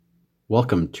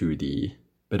Welcome to the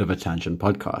Bit of a Tangent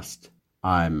podcast.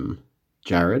 I'm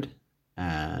Jared,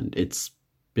 and it's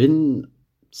been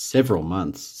several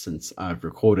months since I've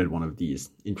recorded one of these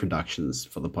introductions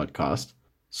for the podcast.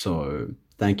 So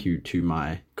thank you to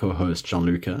my co-host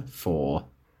Gianluca for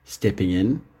stepping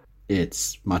in.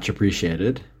 It's much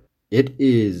appreciated. It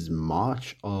is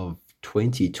March of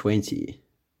 2020,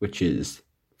 which is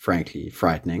frankly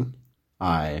frightening.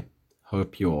 I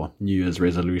hope your New Year's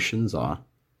resolutions are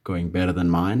going better than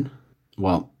mine.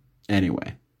 Well,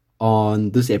 anyway, on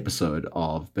this episode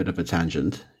of Bit of a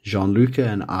Tangent, Gianluca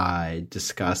and I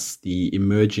discuss the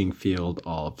emerging field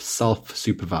of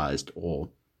self-supervised or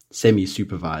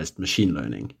semi-supervised machine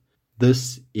learning.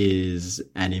 This is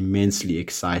an immensely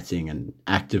exciting and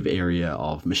active area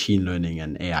of machine learning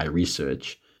and AI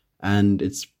research, and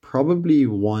it's probably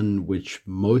one which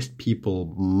most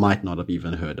people might not have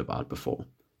even heard about before.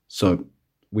 So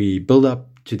we build up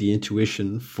to the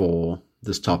intuition for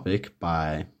this topic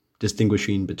by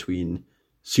distinguishing between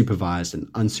supervised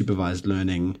and unsupervised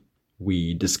learning.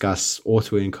 We discuss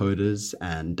autoencoders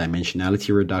and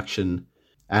dimensionality reduction,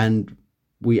 and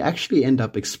we actually end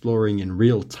up exploring in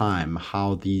real time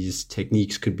how these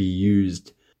techniques could be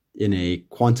used in a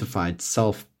quantified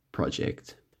self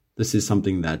project. This is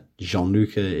something that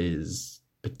Gianluca is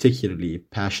particularly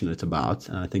passionate about,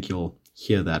 and I think you'll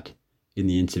hear that in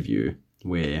the interview,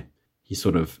 where he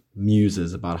sort of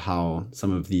muses about how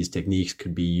some of these techniques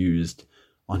could be used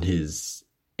on his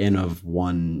N of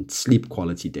 1 sleep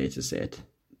quality dataset.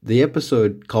 The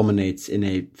episode culminates in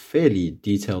a fairly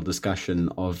detailed discussion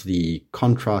of the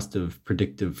contrastive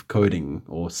predictive coding,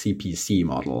 or CPC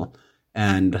model,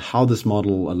 and how this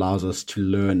model allows us to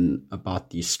learn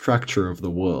about the structure of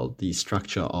the world, the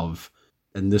structure of,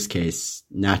 in this case,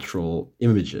 natural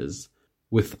images,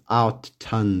 without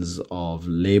tons of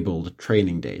labeled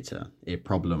training data, a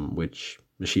problem which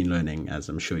machine learning, as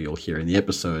I'm sure you'll hear in the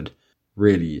episode,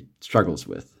 really struggles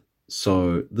with.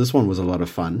 So this one was a lot of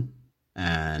fun,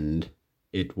 and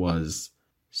it was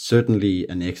certainly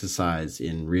an exercise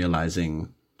in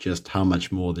realizing just how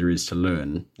much more there is to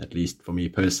learn, at least for me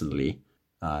personally.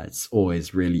 It's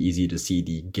always really easy to see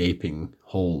the gaping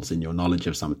holes in your knowledge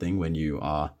of something when you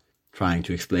are trying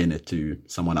to explain it to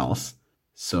someone else.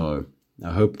 So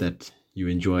I hope that you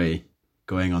enjoy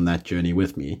going on that journey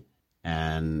with me.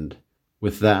 And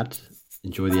with that,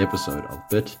 enjoy the episode of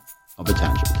Bit of a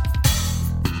Tangent.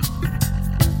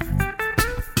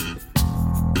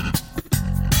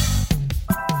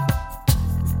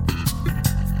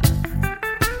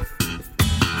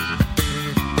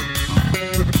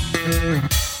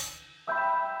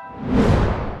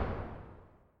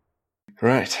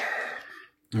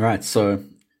 All right. So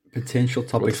potential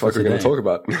topics for today. What the fuck are we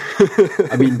going to talk about?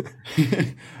 I mean,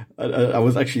 I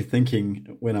was actually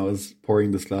thinking when I was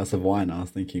pouring this glass of wine, I was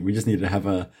thinking I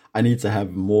need to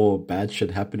have more bad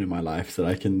shit happen in my life so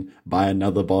that I can buy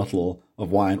another bottle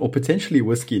of wine or potentially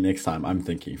whiskey next time, I'm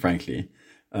thinking, frankly.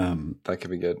 That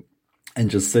could be good. And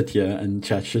just sit here and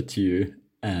chat shit to you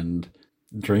and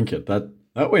drink it. That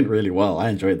went really well. I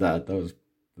enjoyed that. That was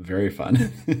very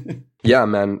fun. Yeah,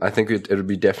 man. I think it would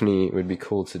be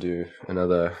cool to do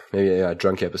another, maybe a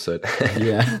drunk episode.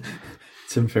 Yeah.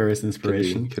 Tim Ferriss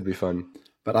inspiration. Could be fun.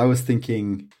 But I was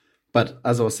thinking,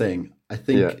 as I was saying, I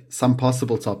think some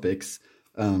possible topics,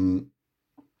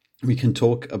 we can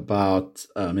talk about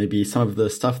maybe some of the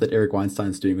stuff that Eric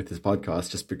Weinstein's doing with his podcast,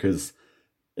 just because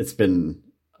it's been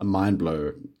a mind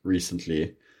blow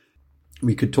recently.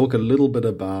 We could talk a little bit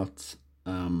about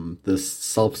this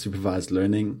self-supervised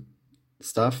learning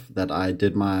stuff that I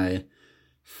did my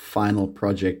final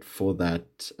project for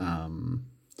that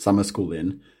summer school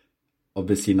in.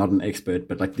 Obviously not an expert,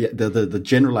 but like the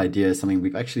general idea is something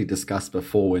we've actually discussed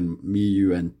before when me,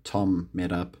 you, and Tom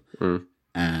met up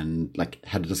and like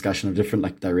had a discussion of different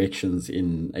like directions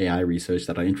in AI research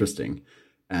that are interesting.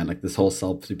 And like this whole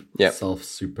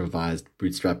self-supervised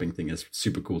bootstrapping thing is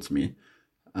super cool to me.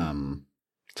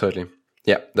 Totally.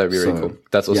 Yeah, that'd be really cool.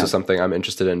 That's also something I'm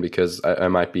interested in because I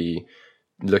might be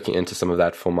looking into some of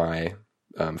that for my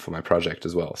project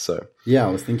as well. So yeah, I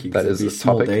was thinking that is a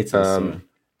small topic. Data, so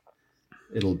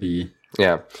it'll be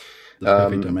the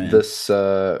perfect domain. This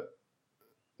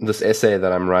essay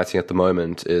that I'm writing at the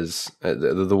moment is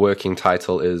the working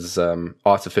title is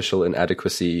 "Artificial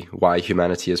Inadequacy: Why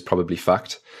Humanity is Probably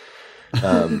Fucked."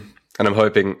 And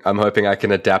I'm hoping I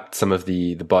can adapt some of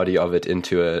the body of it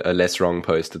into a less wrong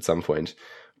post at some point.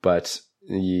 But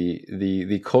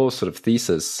the core sort of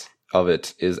thesis of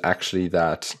it is actually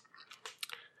that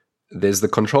there's the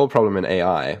control problem in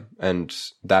AI, and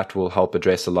that will help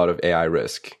address a lot of AI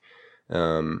risk.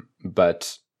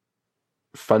 But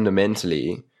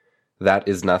fundamentally, that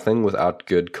is nothing without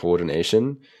good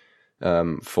coordination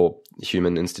for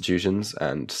human institutions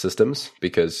and systems,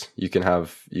 because you can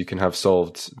have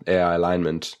solved AI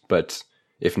alignment, but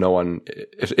if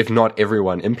not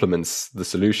everyone implements the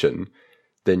solution,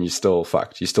 then you're still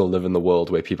fucked. You still live in the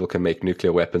world where people can make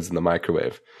nuclear weapons in the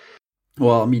microwave.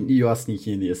 Well, I mean, you are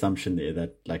sneaking in the assumption there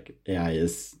that like AI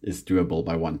is doable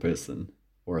by one person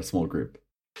or a small group.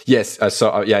 Yes.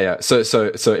 So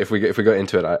if we go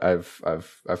into it,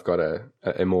 I've got a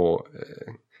more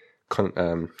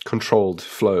controlled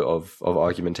flow of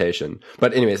argumentation.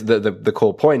 But anyways, the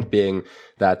core point being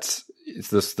that it's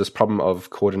this problem of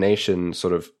coordination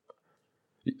sort of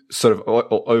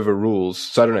overrules.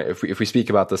 So I don't know if we speak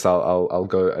about this, I'll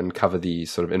go and cover the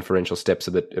sort of inferential steps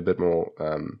a bit more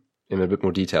in a bit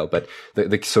more detail. But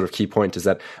the sort of key point is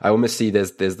that I almost see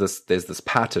there's this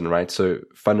pattern, right? So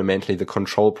fundamentally, the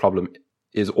control problem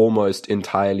is almost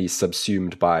entirely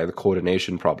subsumed by the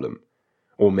coordination problem,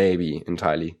 or maybe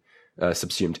entirely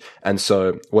subsumed. And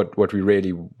so what we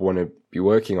really want to be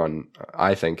working on,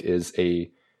 I think, is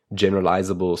a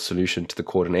generalizable solution to the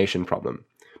coordination problem.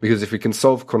 Because if we can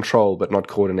solve control but not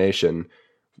coordination,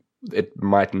 it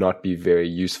might not be very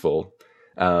useful,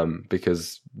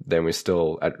 because then we're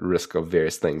still at risk of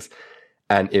various things.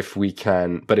 And if we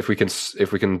can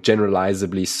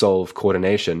generalizably solve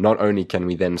coordination, not only can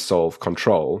we then solve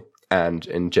control and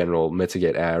in general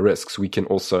mitigate AI risks, we can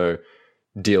also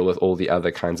deal with all the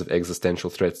other kinds of existential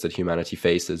threats that humanity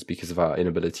faces because of our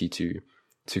inability to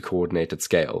coordinate at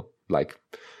scale, like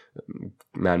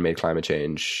man-made climate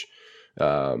change,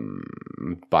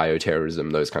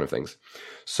 bioterrorism, those kind of things.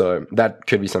 So that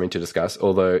could be something to discuss,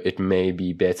 although it may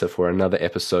be better for another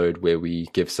episode where we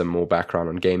give some more background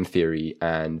on game theory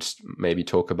and maybe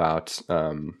talk about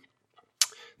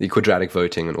the quadratic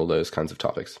voting and all those kinds of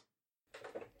topics.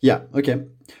 Yeah, okay.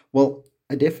 Well,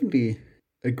 I definitely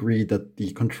agree that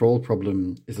the control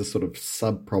problem is a sort of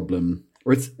sub-problem,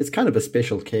 or it's kind of a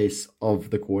special case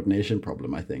of the coordination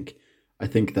problem, I think. I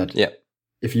think that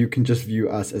if you can just view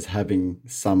us as having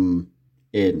some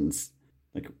ends,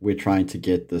 like we're trying to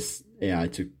get this AI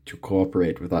to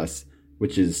cooperate with us,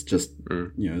 which is just,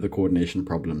 the coordination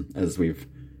problem, as we've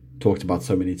talked about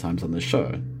so many times on the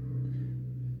show.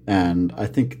 And I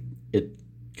think it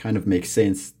kind of makes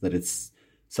sense that it's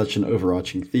such an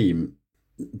overarching theme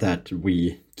that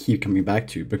we keep coming back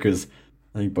to, because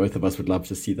I think both of us would love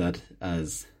to see that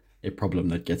as a problem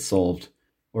that gets solved,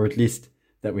 or at least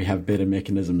that we have better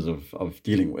mechanisms of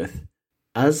dealing with.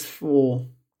 As for,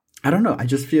 I don't know, I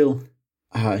just feel,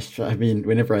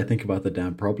 whenever I think about the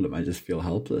damn problem, I just feel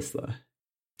helpless though.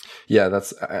 Yeah,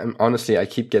 honestly, I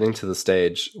keep getting to the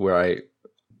stage where I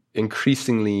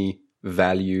increasingly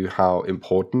value how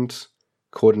important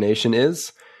coordination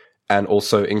is, and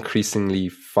also increasingly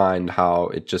find how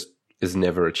it just is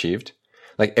never achieved.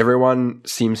 Like everyone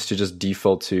seems to just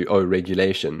default to,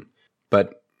 regulation,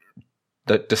 but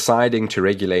that deciding to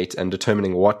regulate and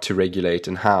determining what to regulate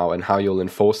and how you'll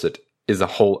enforce it is a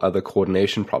whole other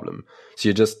coordination problem. So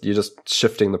you're just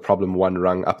shifting the problem one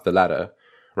rung up the ladder,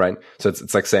 right? So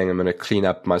it's like saying I'm going to clean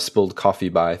up my spilled coffee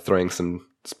by throwing some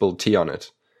spilled tea on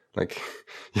it. Like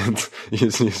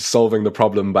you're solving the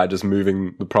problem by just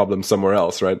moving the problem somewhere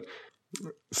else, right?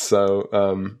 So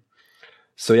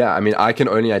yeah, I mean, I can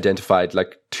only identify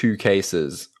like two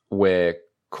cases where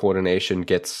coordination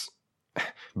gets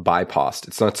bypassed.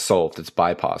 It's not solved, it's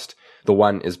bypassed. The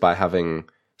one is by having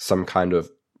some kind of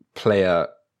player,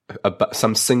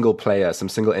 some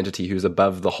single entity who's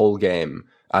above the whole game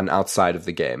and outside of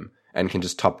the game and can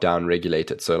just top down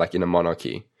regulate it. So like in a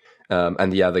monarchy.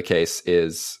 And the other case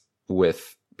is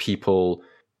with people,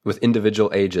 with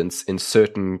individual agents in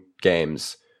certain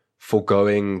games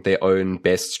foregoing their own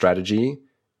best strategy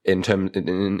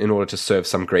in order to serve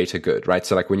some greater good, right?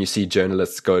 So like when you see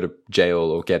journalists go to jail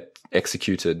or get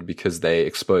executed because they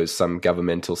expose some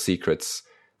governmental secrets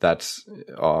that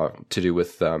are to do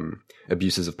with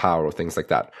abuses of power or things like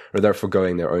that, or they're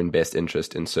foregoing their own best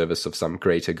interest in service of some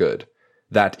greater good.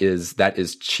 That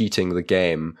is cheating the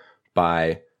game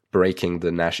by breaking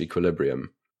the Nash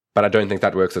equilibrium. But I don't think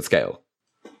that works at scale.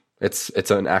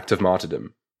 It's an act of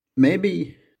martyrdom.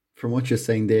 Maybe from what you're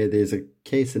saying there's a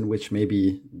case in which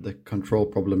maybe the control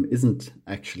problem isn't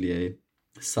actually a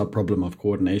sub-problem of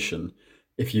coordination.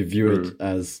 If you view it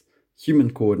as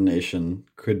human coordination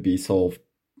could be solved,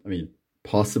 I mean,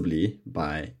 possibly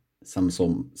by some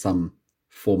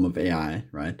form of AI,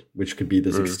 right? Which could be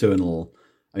this external,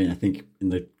 I mean, I think in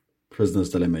the prisoner's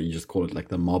dilemma, you just call it like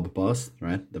the mob boss,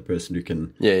 right? The person who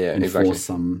can enforce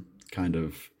some kind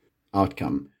of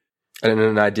outcome. And in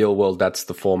an ideal world, that's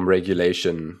the form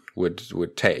regulation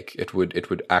would take. It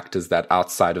would act as that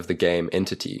outside of the game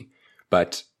entity,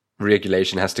 but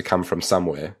regulation has to come from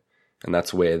somewhere. And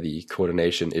that's where the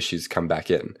coordination issues come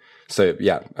back in. So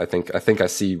yeah, I think I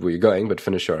see where you're going, but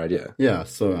finish your idea. Yeah,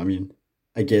 so I mean,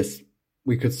 I guess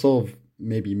we could solve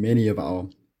maybe many of our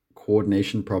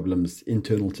coordination problems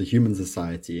internal to human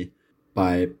society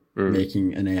by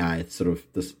making an AI sort of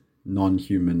this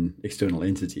non-human external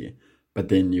entity. But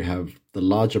then you have the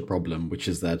larger problem, which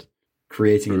is that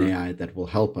creating an AI that will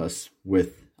help us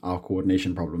with our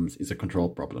coordination problems is a control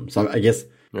problem. So I guess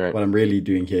what I'm really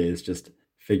doing here is just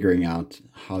figuring out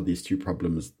how these two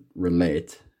problems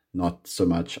relate, not so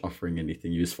much offering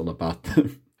anything useful about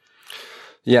them.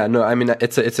 Yeah, no, I mean,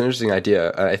 it's an interesting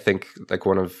idea. I think like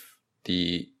one of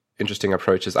the interesting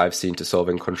approaches I've seen to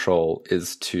solving control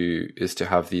is to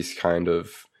have these kind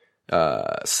of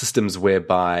systems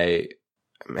whereby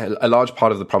a large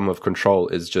part of the problem of control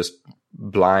is just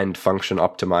blind function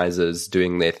optimizers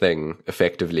doing their thing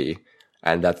effectively,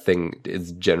 and that thing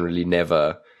is generally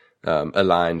never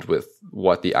aligned with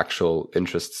what the actual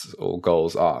interests or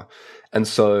goals are. And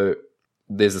so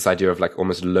there's this idea of like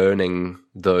almost learning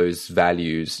those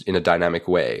values in a dynamic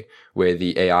way where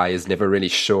the AI is never really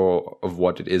sure of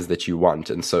what it is that you want.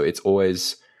 And so it's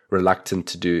always reluctant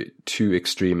to do too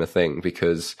extreme a thing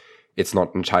because it's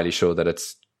not entirely sure that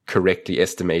it's correctly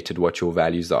estimated what your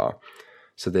values are.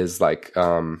 So there's like,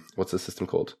 what's the system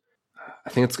called? I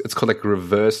think it's called like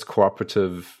reverse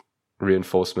cooperative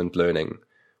reinforcement learning,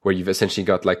 where you've essentially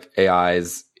got like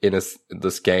AIs in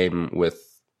this game with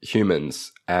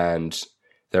humans and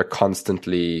they're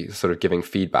constantly sort of giving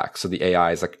feedback. So the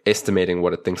AI is like estimating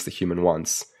what it thinks the human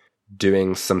wants,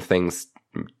 doing some things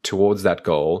towards that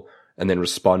goal, and then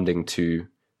responding to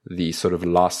the sort of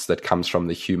loss that comes from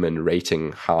the human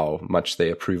rating how much they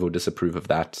approve or disapprove of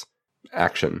that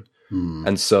action.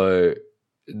 And so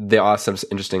there are some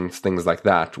interesting things like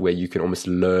that where you can almost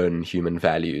learn human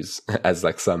values as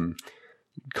like some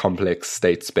complex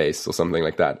state space or something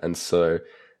like that. And so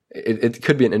it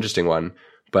could be an interesting one,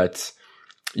 but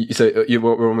so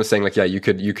we're almost saying like, yeah, you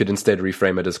could instead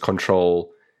reframe it as control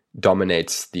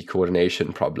dominates the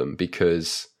coordination problem,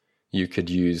 because you could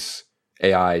use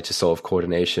AI to solve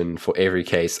coordination for every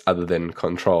case other than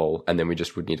control, and then we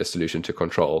just would need a solution to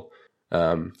control.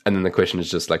 And then the question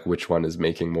is just like, which one is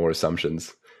making more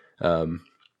assumptions?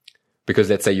 Because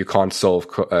let's say you can't solve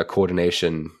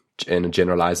coordination in a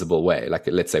generalizable way. Like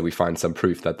let's say we find some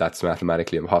proof that that's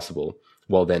mathematically impossible.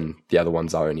 Well, then the other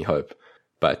one's our only hope.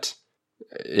 But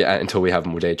yeah, until we have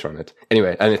more data on it.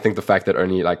 Anyway, and I think the fact that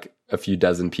only like a few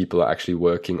dozen people are actually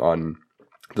working on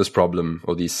this problem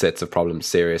or these sets of problems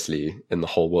seriously in the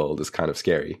whole world is kind of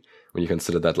scary when you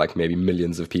consider that like maybe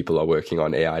millions of people are working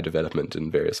on AI development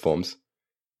in various forms.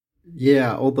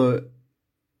 Yeah, although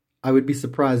I would be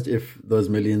surprised if those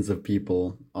millions of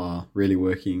people are really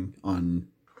working on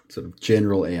sort of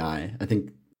general AI. I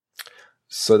think.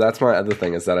 So that's my other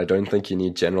thing, is that I don't think you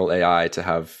need general AI to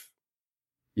have.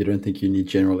 You don't think you need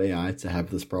general AI to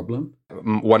have this problem?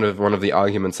 One of the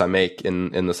arguments I make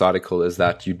in this article is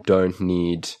that you don't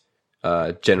need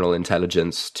general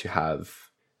intelligence to have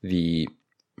the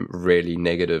really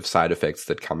negative side effects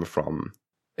that come from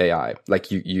AI.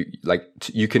 Like you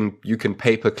can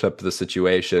paperclip the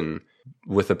situation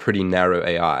with a pretty narrow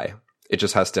AI. It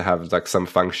just has to have like some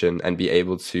function and be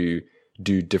able to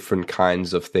do different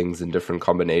kinds of things in different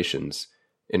combinations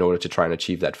in order to try and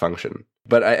achieve that function.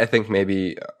 But I think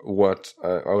maybe what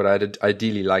I'd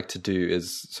ideally like to do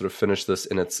is sort of finish this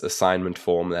in its assignment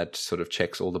form that sort of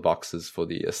checks all the boxes for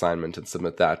the assignment and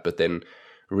submit that, but then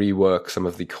rework some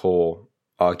of the core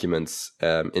arguments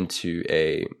into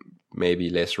a maybe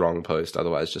less wrong post,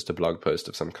 otherwise just a blog post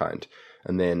of some kind,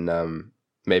 and then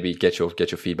maybe get your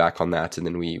feedback on that, and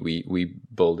then we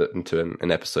build it into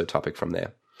an episode topic from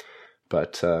there.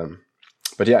 But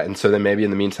yeah, and so then maybe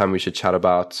in the meantime we should chat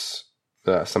about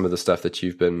some of the stuff that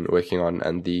you've been working on,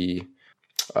 and the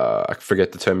I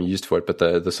forget the term you used for it, but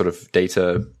the sort of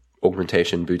data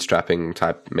augmentation, bootstrapping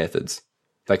type methods.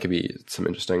 That could be some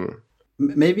interesting.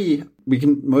 Maybe we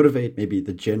can motivate maybe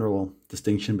the general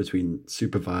distinction between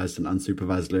supervised and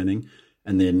unsupervised learning,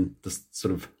 and then this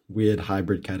sort of weird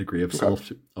hybrid category of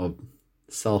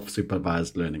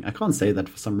self-supervised learning. I can't say that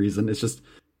for some reason. It's just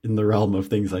in the realm of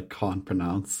things I can't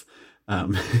pronounce.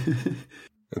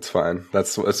 It's fine.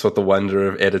 That's what the wonder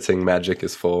of editing magic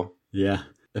is for. Yeah,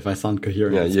 if I sound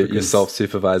coherent. Yeah, you're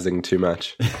self-supervising too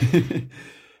much.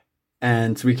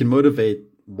 And so we can motivate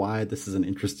why this is an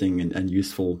interesting and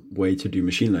useful way to do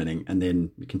machine learning. And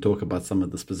then we can talk about some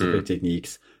of the specific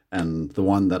techniques. And the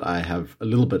one that I have a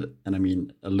little bit, and I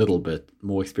mean a little bit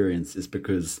more experience, is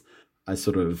because I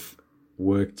sort of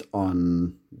worked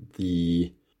on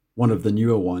one of the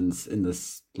newer ones in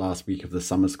this last week of the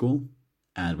summer school.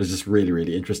 and it was just really,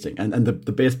 really interesting. And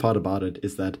the best part about it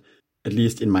is that, at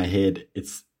least in my head,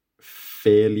 it's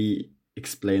fairly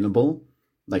explainable.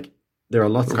 Like, there are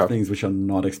lots of things which are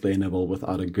not explainable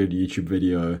without a good YouTube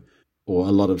video or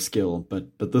a lot of skill,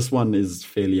 but this one is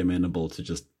fairly amenable to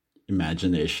just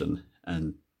imagination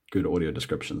and good audio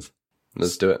descriptions.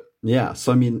 Let's do it. Yeah,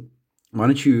 so I mean, why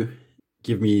don't you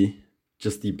give me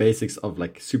just the basics of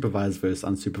like supervised versus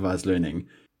unsupervised learning,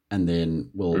 and then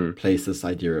we'll place this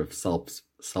idea of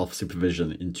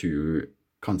self-supervision into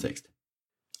context.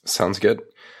 Sounds good.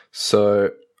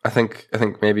 So I think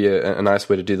maybe a nice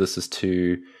way to do this is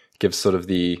to give sort of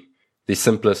the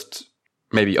simplest,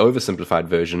 maybe oversimplified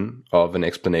version of an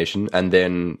explanation, and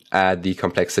then add the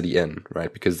complexity in,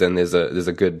 right? Because then there's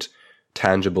a good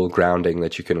tangible grounding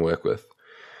that you can work with.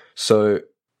 So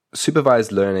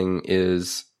supervised learning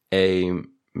is a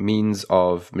means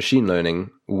of machine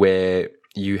learning where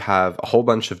you have a whole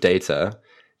bunch of data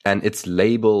and it's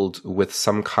labeled with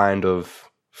some kind of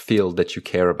field that you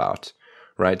care about,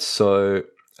 right? So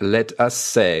let us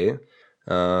say,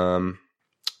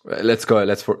 let's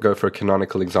go for a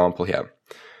canonical example here.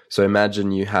 So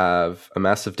imagine you have a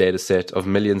massive data set of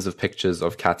millions of pictures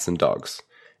of cats and dogs,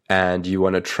 and you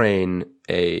want to train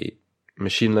a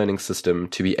machine learning system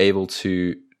to be able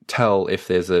to tell if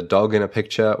there's a dog in a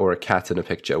picture or a cat in a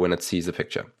picture when it sees a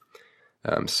picture.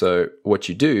 So what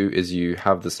you do is you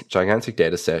have this gigantic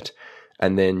data set,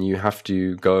 and then you have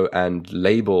to go and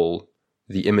label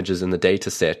the images in the data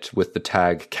set with the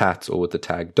tag cat or with the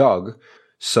tag dog,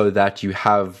 so that you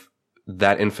have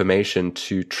that information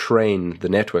to train the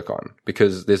network on,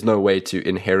 because there's no way to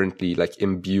inherently like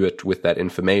imbue it with that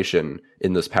information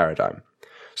in this paradigm.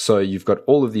 So you've got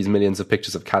all of these millions of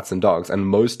pictures of cats and dogs, and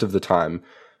most of the time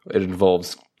it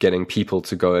involves getting people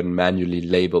to go and manually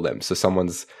label them. So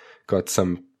someone's got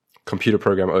some computer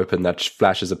program open that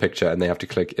flashes a picture and they have to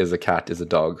click is a cat, is a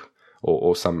dog,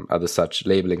 or some other such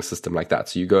labeling system like that.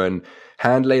 So you go and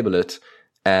hand label it,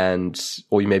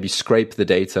 or you maybe scrape the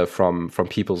data from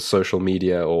people's social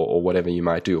media or whatever you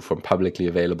might do, from publicly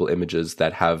available images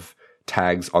that have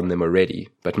tags on them already.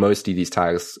 But mostly these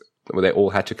tags, they all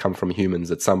had to come from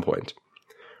humans at some point,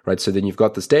 right? So then you've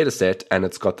got this data set and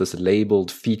it's got this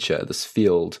labeled feature, this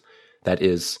field that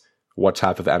is what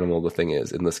type of animal the thing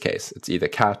is. In this case, it's either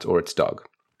cat or it's dog.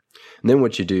 And then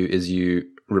what you do is you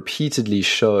repeatedly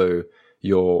show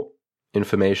your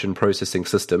information processing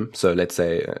system, so let's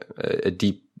say a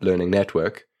deep learning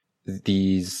network,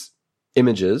 these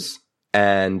images,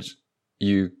 and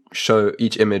you show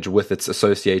each image with its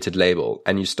associated label,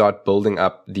 and you start building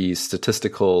up these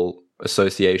statistical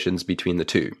associations between the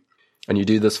two. And you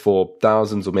do this for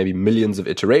thousands or maybe millions of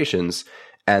iterations,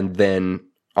 and then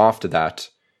after that,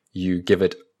 you give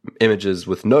it images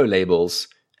with no labels,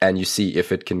 and you see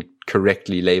if it can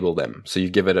correctly label them. So you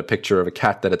give it a picture of a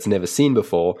cat that it's never seen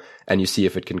before, and you see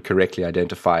if it can correctly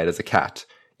identify it as a cat,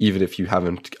 even if you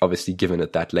haven't obviously given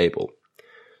it that label.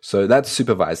 So that's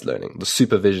supervised learning. The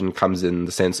supervision comes in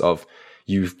the sense of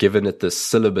you've given it this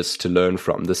syllabus to learn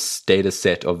from, this data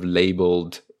set of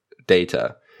labeled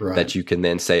data, right, that you can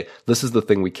then say, this is the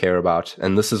thing we care about,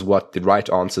 and this is what the right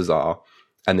answers are.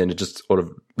 And then it just sort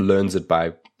of learns it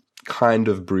by kind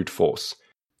of brute force.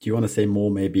 Do you want to say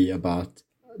more maybe about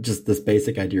just this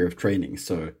basic idea of training?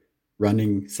 So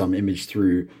running some image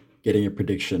through, getting a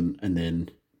prediction, and then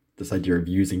this idea of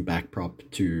using backprop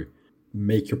to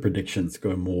make your predictions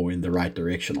go more in the right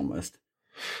direction almost.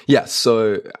 Yeah,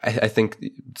 so I think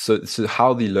so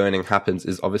how the learning happens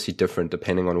is obviously different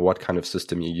depending on what kind of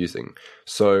system you're using.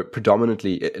 So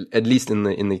predominantly, at least in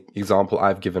the example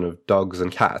I've given of dogs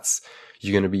and cats,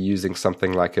 you're going to be using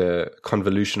something like a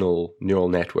convolutional neural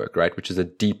network, right? Which is a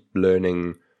deep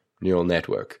learning neural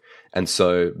network. And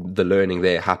so the learning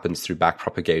there happens through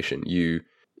backpropagation.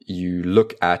 You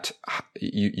look at,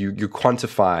 you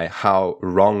quantify how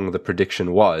wrong the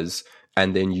prediction was,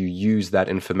 and then you use that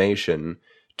information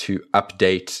to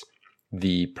update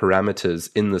the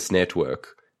parameters in this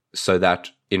network so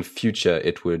that in future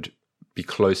it would be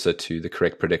closer to the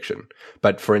correct prediction.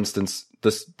 But for instance,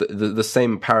 the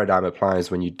same paradigm applies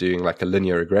when you're doing like a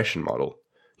linear regression model,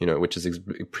 which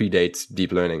predates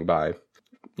deep learning by,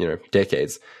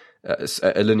 decades.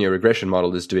 A linear regression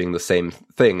model is doing the same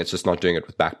thing. It's just not doing it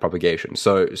with backpropagation.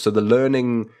 So the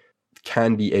learning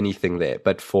can be anything there.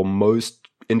 But for most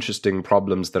interesting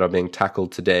problems that are being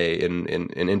tackled today in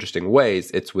interesting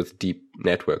ways, it's with deep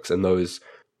networks, and those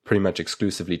pretty much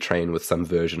exclusively train with some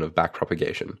version of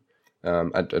backpropagation.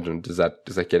 I don't, is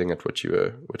that getting at what you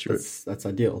were? That's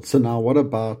ideal. So now, what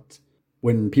about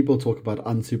when people talk about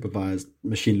unsupervised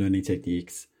machine learning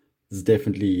techniques? This is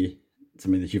definitely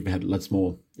something that you've had lots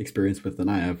more experience with than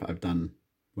I have. I've done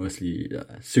mostly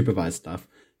supervised stuff.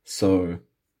 So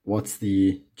what's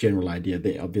the general idea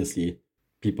there? Obviously,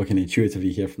 people can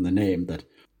intuitively hear from the name that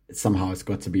somehow it's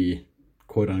got to be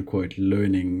quote unquote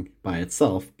learning by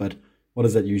itself, but what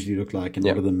does that usually look like, and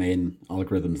what are the main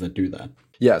algorithms that do that?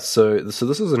 Yeah, so this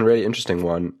is a really interesting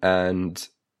one, and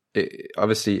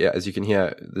obviously, as you can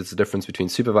hear, there's a difference between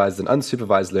supervised and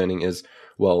unsupervised learning is,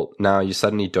 well, now you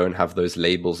suddenly don't have those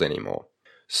labels anymore.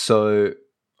 So,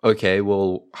 okay,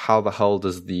 well, how the hell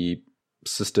does the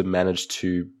system manage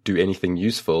to do anything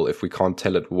useful if we can't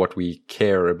tell it what we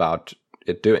care about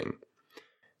it doing?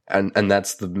 And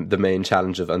that's the main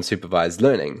challenge of unsupervised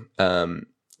learning.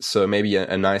 So maybe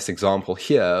a nice example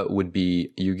here would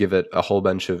be you give it a whole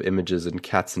bunch of images and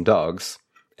cats and dogs,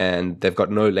 and they've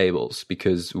got no labels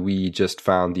because we just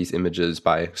found these images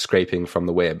by scraping from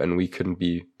the web and we couldn't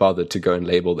be bothered to go and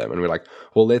label them. And we're like,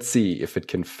 well, let's see if it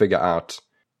can figure out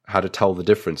how to tell the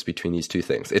difference between these two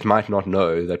things. It might not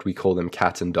know that we call them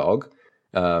cat and dog,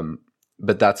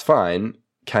 but that's fine.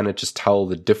 Can it just tell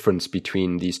the difference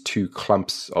between these two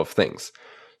clumps of things?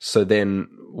 So then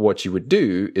what you would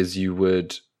do is you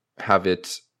would have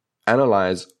it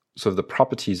analyze sort of the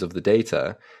properties of the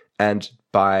data, and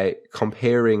by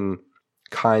comparing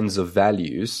kinds of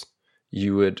values,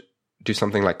 you would do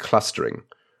something like clustering,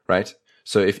 right?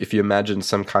 So if you imagine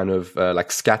some kind of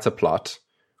like scatter plot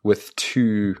with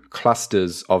two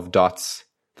clusters of dots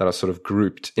that are sort of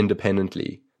grouped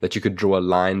independently that you could draw a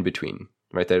line between,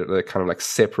 right? They're kind of like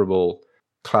separable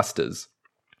clusters.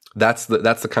 That's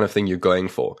the kind of thing you're going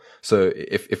for. So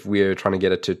if we're trying to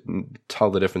get it to tell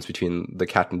the difference between the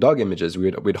cat and dog images,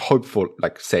 we'd hope for,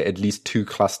 like, say, at least two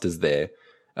clusters there,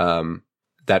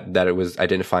 that it was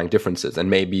identifying differences. And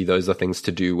maybe those are things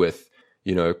to do with,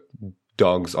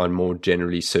 dogs on more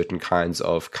generally certain kinds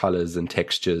of colors and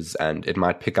textures, and it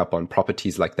might pick up on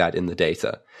properties like that in the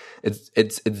data.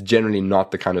 It's generally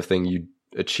not the kind of thing you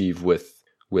achieve with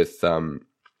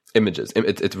images.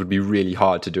 It would be really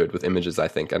hard to do it with images, I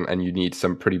think, and you need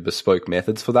some pretty bespoke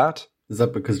methods for that. Is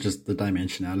that because just the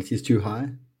dimensionality is too high,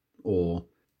 or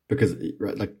because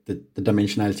like the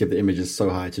dimensionality of the image is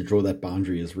so high, to draw that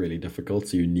boundary is really difficult,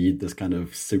 so you need this kind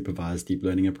of supervised deep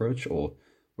learning approach, or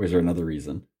is there another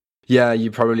reason? Yeah, you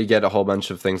probably get a whole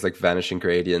bunch of things like vanishing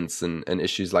gradients and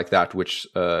issues like that, which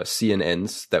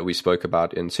CNNs that we spoke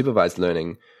about in supervised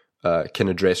learning can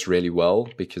address really well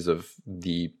because of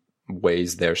the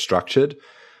ways they're structured.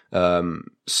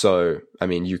 So, I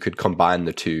mean, you could combine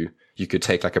the two. You could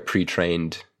take like a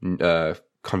pre-trained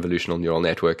convolutional neural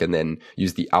network and then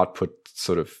use the output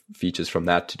sort of features from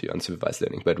that to do unsupervised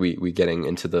learning. But we're getting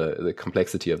into the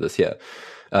complexity of this here.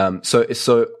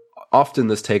 So often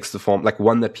this takes the form, like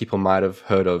one that people might have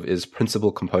heard of is principal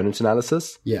component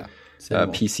analysis. Yeah.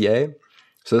 PCA.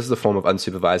 So this is a form of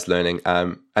unsupervised learning.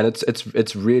 And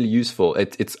it's really useful.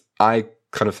 I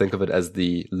kind of think of it as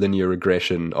the linear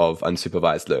regression of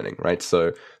unsupervised learning, right?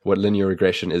 So what linear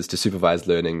regression is to supervised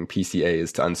learning, PCA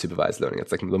is to unsupervised learning.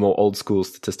 It's like the more old school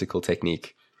statistical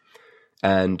technique.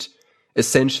 And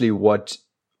essentially what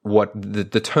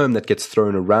the term that gets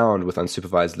thrown around with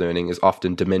unsupervised learning is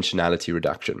often dimensionality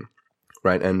reduction,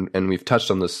 right? And we've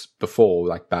touched on this before,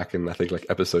 like back in, I think, like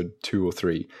episode 2 or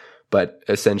 3. But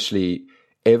essentially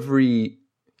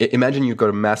imagine you've got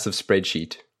a massive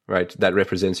spreadsheet, right, that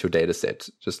represents your data set.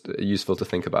 Just useful to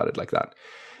think about it like that.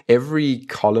 Every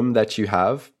column that you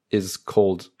have is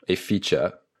called a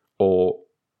feature, or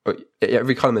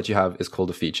every column that you have is called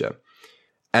a feature.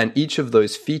 And each of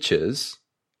those features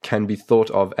can be thought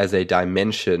of as a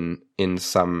dimension in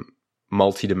some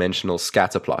multi-dimensional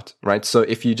scatter plot, right? So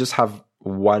if you just have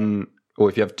one, or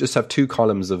if you just have two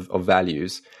columns of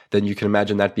values, then you can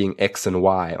imagine that being X and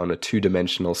Y on a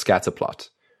two-dimensional scatter plot,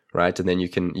 right? And then you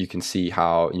can see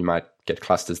how you might get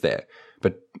clusters there.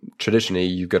 But traditionally,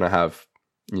 you're going to have,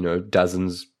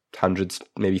 dozens, hundreds,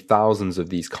 maybe thousands of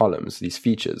these columns, these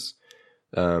features.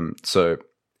 So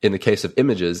in the case of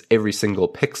images, every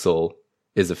single pixel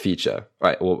is a feature,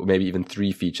 right? Or maybe even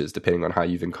 3 features, depending on how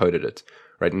you've encoded it,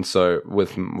 right? And so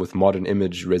with modern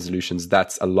image resolutions,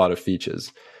 that's a lot of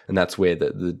features, and that's where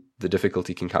the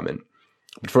difficulty can come in.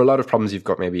 But for a lot of problems, you've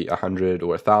got maybe 100 or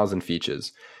 1,000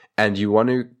 features, and you want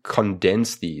to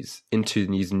condense these into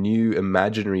these new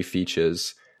imaginary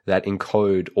features that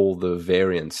encode all the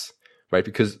variance, right?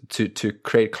 Because to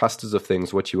create clusters of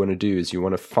things, what you want to do is you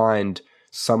want to find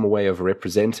some way of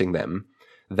representing them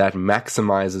that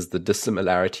maximizes the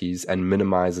dissimilarities and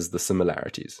minimizes the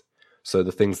similarities. So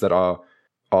the things that are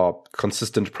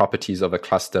consistent properties of a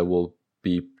cluster will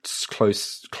be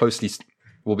closely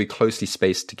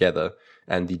spaced together,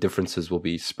 and the differences will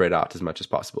be spread out as much as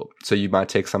possible. So you might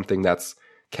take something that's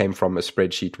came from a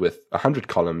spreadsheet with 100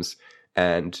 columns,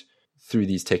 and through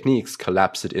these techniques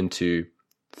collapse it into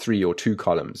 3 or 2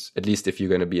 columns, at least if you're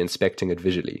going to be inspecting it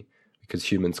visually,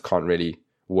 because humans can't really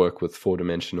work with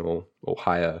 4-dimensional or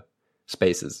higher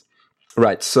spaces.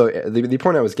 Right. So the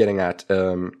point I was getting at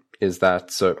is that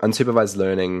unsupervised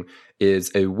learning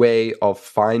is a way of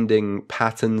finding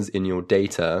patterns in your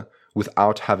data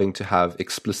without having to have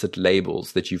explicit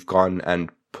labels that you've gone and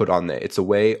put on there. It's a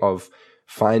way of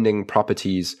finding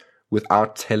properties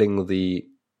without telling the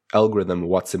algorithm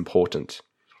what's important.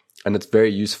 And it's very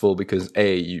useful because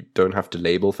A, you don't have to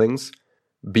label things.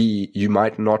 B, you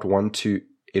might not want to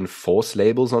enforce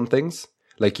labels on things.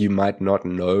 Like you might not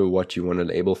know what you want to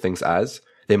label things as.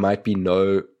 There might be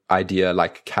no idea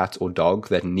like cat or dog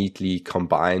that neatly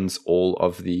combines all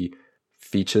of the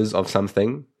features of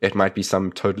something. It might be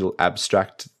some total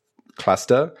abstract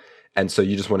cluster. And so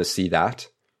you just want to see that.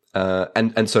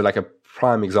 And so like a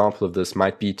prime example of this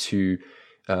might be to,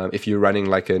 if you're running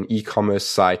like an e-commerce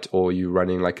site or you're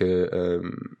running like you're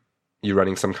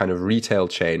running some kind of retail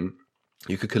chain,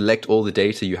 you could collect all the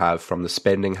data you have from the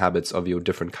spending habits of your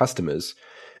different customers,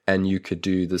 and you could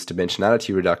do this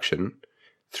dimensionality reduction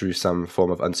through some form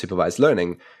of unsupervised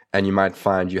learning. And you might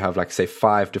find you have like, say,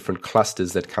 5 different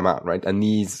clusters that come out, right? And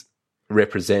these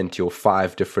represent your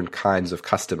 5 different kinds of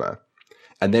customer.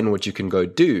 And then what you can go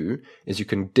do is you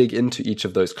can dig into each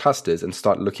of those clusters and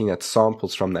start looking at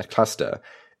samples from that cluster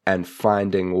and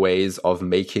finding ways of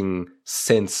making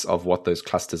sense of what those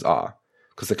clusters are.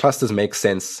 Because the clusters make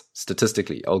sense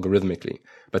statistically, algorithmically,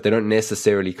 but they don't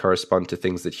necessarily correspond to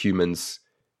things that humans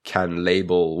can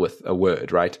label with a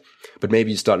word, right? But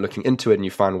maybe you start looking into it and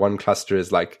you find one cluster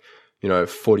is like,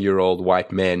 40-year-old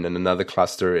white men, and another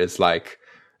cluster is like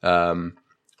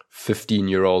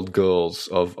 15-year-old girls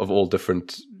of all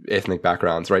different ethnic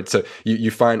backgrounds, right? So you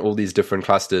find all these different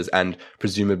clusters, and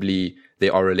presumably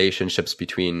there are relationships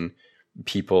between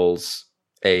people's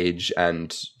age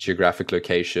and geographic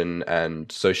location and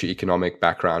socioeconomic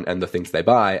background and the things they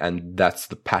buy, and that's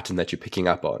the pattern that you're picking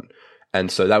up on. And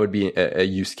so that would be a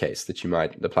use case that you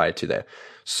might apply it to there.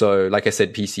 So like I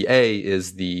said, PCA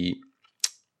is the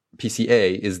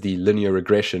linear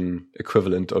regression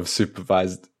equivalent of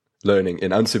supervised learning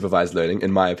in unsupervised learning,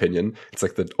 in my opinion. It's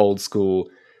like the old school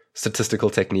statistical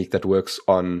technique that works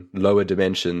on lower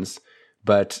dimensions.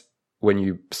 But when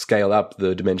you scale up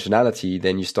the dimensionality,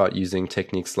 then you start using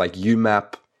techniques like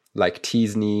UMAP, like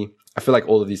t-SNE. I feel like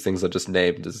all of these things are just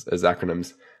named as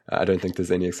acronyms. I don't think there's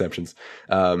any exceptions.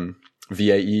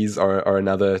 VAEs are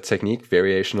another technique,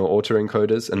 variational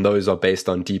autoencoders, and those are based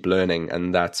on deep learning,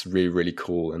 and that's really, really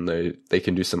cool, and they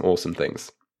can do some awesome things.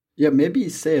 Yeah, maybe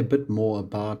say a bit more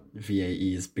about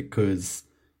VAEs,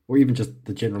 or even just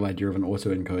the general idea of an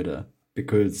autoencoder,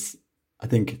 because I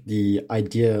think the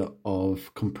idea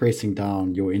of compressing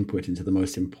down your input into the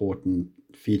most important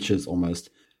features almost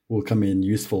will come in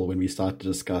useful when we start to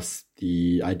discuss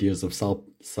the ideas of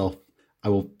I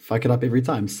will fuck it up every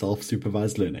time,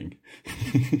 self-supervised learning.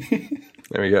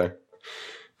 There we go.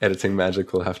 Editing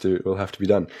magic will have to be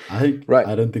done. I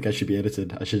don't think I should be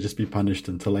edited. I should just be punished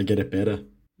until I get it better.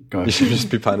 Go. You should just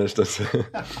be punished.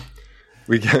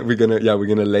 We're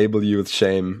gonna label you with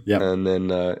shame, yep. and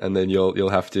then you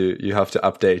have to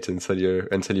update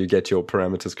until you get your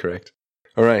parameters correct.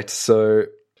 All right. So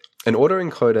an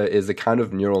autoencoder is a kind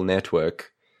of neural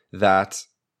network that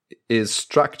is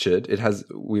structured.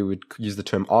 We would use the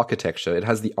term architecture. It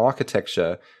has the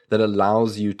architecture that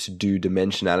allows you to do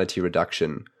dimensionality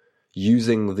reduction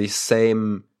using the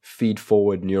same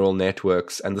feed-forward neural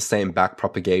networks and the same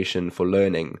backpropagation for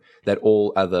learning that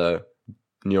all other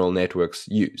neural networks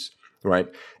use,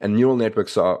 right? And neural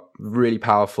networks are really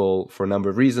powerful for a number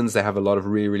of reasons. They have a lot of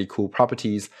really, really cool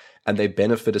properties, and they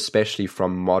benefit especially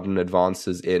from modern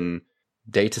advances in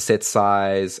dataset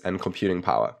size and computing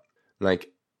power. Like,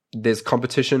 there's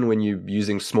competition when you're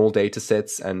using small data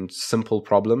sets and simple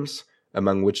problems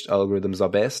among which algorithms are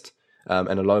best.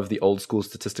 And a lot of the old school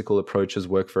statistical approaches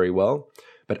work very well.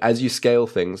 But as you scale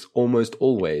things, almost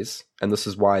always, and this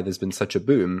is why there's been such a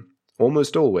boom,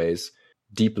 almost always,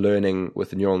 deep learning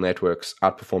with neural networks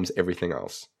outperforms everything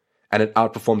else. And it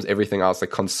outperforms everything else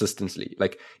like consistently.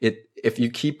 Like if you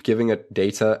keep giving it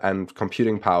data and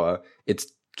computing power, it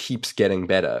keeps getting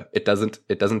better. It doesn't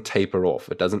taper off.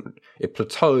 It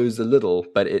plateaus a little,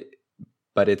 but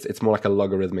it's more like a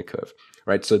logarithmic curve,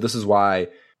 right? So this is why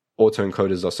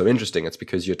autoencoders are so interesting. It's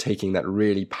because you're taking that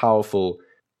really powerful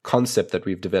concept that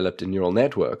we've developed in neural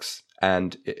networks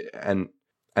and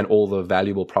all the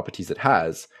valuable properties it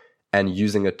has, and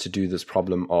using it to do this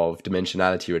problem of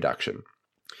dimensionality reduction.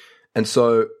 And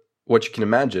so what you can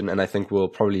imagine, and I think we'll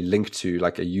probably link to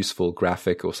like a useful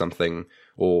graphic or something,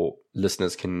 or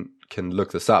listeners can can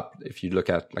look this up, if you look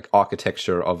at like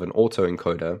architecture of an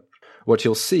autoencoder, what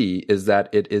you'll see is that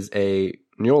it is a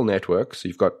neural network. So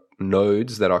you've got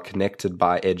nodes that are connected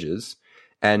by edges,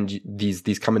 and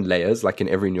these come in layers, like in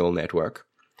every neural network.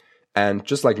 And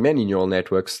just like many neural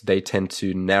networks, they tend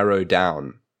to narrow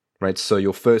down, right? So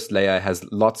your first layer has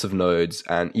lots of nodes,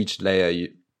 and each layer you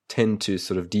tend to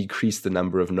sort of decrease the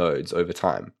number of nodes over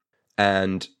time.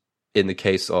 And in the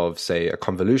case of, say, a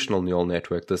convolutional neural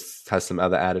network, this has some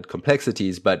other added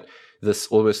complexities, but this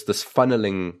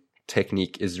funneling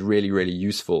technique is really, really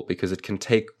useful because it can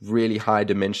take really high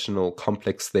dimensional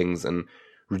complex things and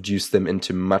reduce them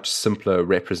into much simpler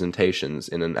representations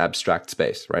in an abstract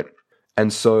space, right?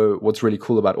 And so what's really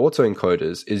cool about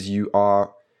autoencoders is you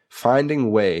are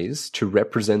finding ways to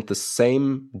represent the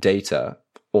same data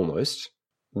almost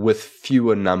with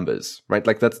fewer numbers, right?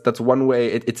 Like that's one way.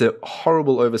 It's a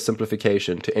horrible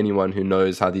oversimplification to anyone who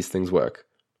knows how these things work,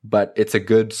 but it's a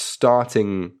good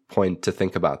starting point to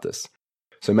think about this.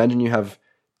 So imagine you have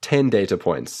 10 data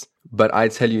points, but I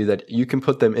tell you that you can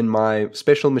put them in my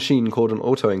special machine called an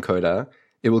autoencoder.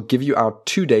 It will give you out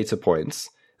 2 data points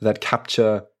that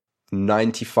capture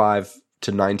 95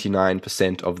 to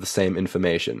 99% of the same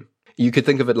information. You could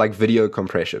think of it like video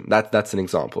compression. That's an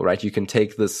example, right? You can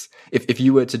take this, if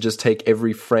you were to just take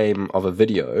every frame of a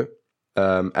video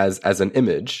as an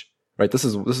image, right? This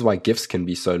is why GIFs can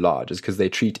be so large, is because they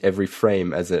treat every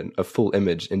frame as a full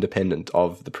image independent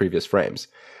of the previous frames,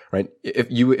 right?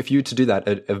 If you were to do that,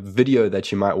 a video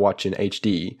that you might watch in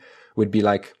HD would be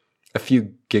like a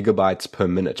few gigabytes per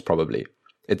minute probably.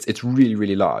 It's really,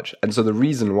 really large. And so the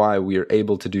reason why we are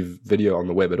able to do video on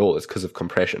the web at all is because of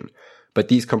compression. But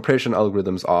these compression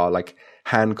algorithms are like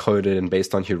hand-coded and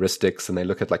based on heuristics, and they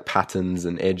look at like patterns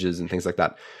and edges and things like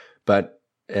that. But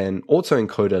an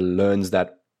autoencoder learns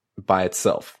that by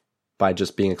itself, by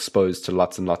just being exposed to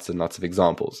lots and lots and lots of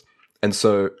examples. And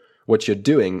so what you're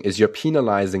doing is you're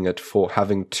penalizing it for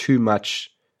having too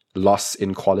much loss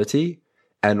in quality.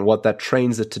 And what that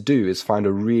trains it to do is find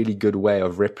a really good way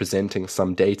of representing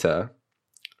some data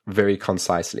very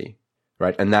concisely,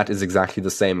 right? And that is exactly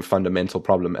the same fundamental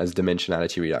problem as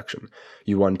dimensionality reduction.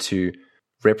 You want to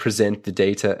represent the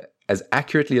data as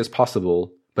accurately as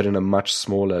possible, but in a much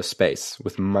smaller space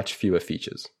with much fewer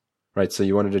features, right? So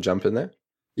you wanted to jump in there?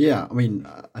 Yeah, I mean,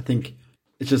 I think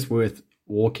it's just worth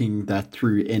walking that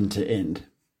through end to end.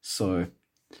 So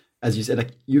as you said,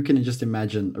 like, you can just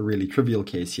imagine a really trivial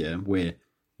case here where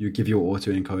you give your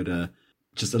autoencoder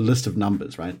just a list of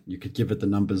numbers, right? You could give it the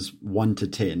numbers 1 to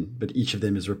 10, but each of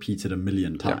them is repeated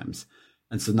 1,000,000 times. Yep.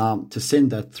 And so now to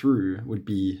send that through would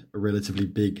be a relatively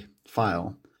big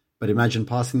file. But imagine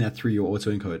passing that through your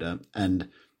autoencoder. And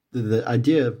the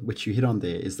idea which you hit on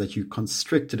there is that you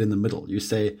constrict it in the middle. You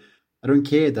say, I don't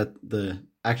care that the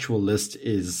actual list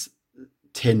is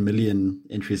 10 million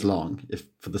entries long, if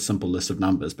for the simple list of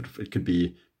numbers, but it could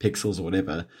be pixels or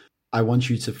whatever. I want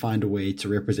you to find a way to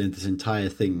represent this entire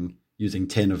thing using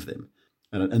 10 of them.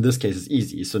 And in this case, it's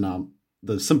easy. So now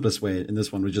the simplest way in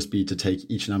this one would just be to take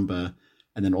each number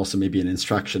and then also maybe an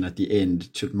instruction at the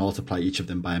end to multiply each of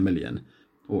them by 1,000,000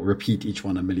 or repeat each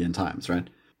one 1,000,000 times, right?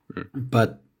 Mm-hmm.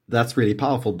 But that's really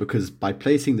powerful because by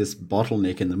placing this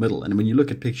bottleneck in the middle, and when you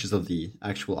look at pictures of the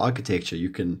actual architecture, you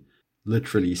can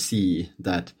literally see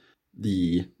that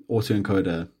the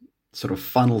autoencoder sort of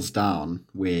funnels down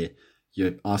where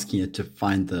you're asking it to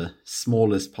find the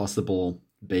smallest possible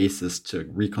basis to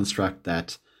reconstruct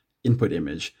that input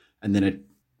image. And then it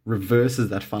reverses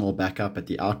that funnel back up at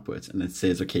the output. And it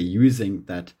says, okay, using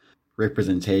that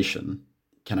representation,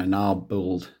 can I now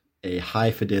build a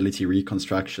high fidelity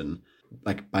reconstruction,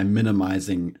 like by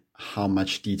minimizing how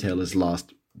much detail is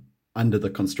lost under the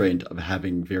constraint of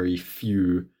having very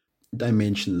few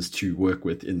dimensions to work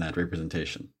with in that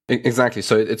representation. Exactly.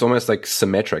 So it's almost like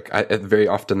symmetric. Very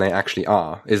often they actually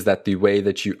are, is that the way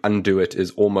that you undo it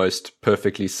is almost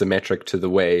perfectly symmetric to the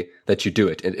way that you do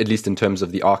it, at least in terms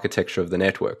of the architecture of the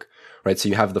network, right? So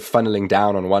you have the funneling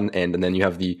down on one end and then you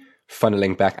have the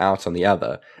funneling back out on the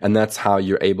other. And that's how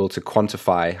you're able to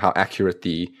quantify how accurate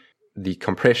the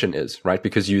compression is, right?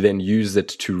 Because you then use it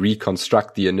to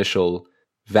reconstruct the initial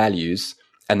values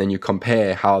and then you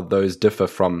compare how those differ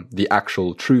from the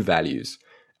actual true values.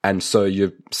 And so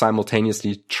you're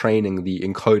simultaneously training the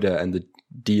encoder and the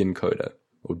de-encoder.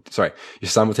 You're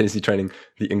simultaneously training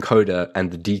the encoder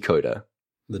and the decoder.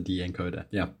 The de-encoder,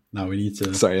 yeah. Now we need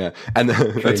to... Sorry, yeah. And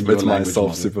it's my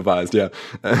self-supervised, yeah.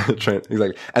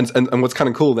 Exactly. And what's kind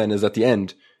of cool then is at the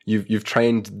end, you've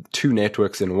trained 2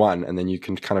 networks in one, and then you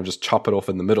can kind of just chop it off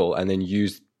in the middle and then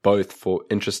use both for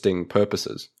interesting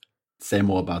purposes. Say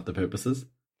more about the purposes.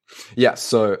 Yeah,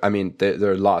 so I mean,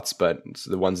 there are lots, but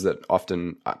the ones that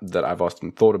I've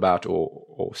often thought about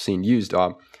or seen used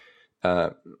are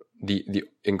the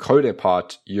encoder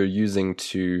part you're using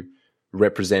to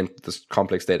represent this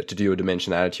complex data, to do your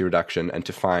dimensionality reduction and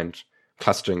to find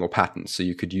clustering or patterns. So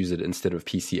you could use it instead of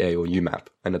PCA or UMAP,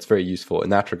 and it's very useful in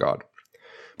that regard.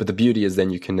 But the beauty is then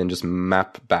you can then just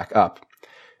map back up.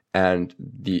 And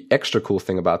the extra cool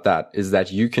thing about that is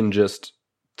that you can just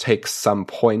take some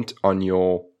point on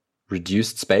your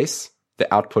reduced space,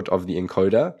 the output of the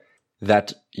encoder,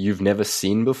 that you've never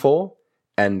seen before,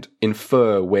 and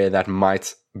infer where that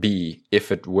might be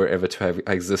if it were ever to have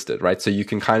existed, right? So you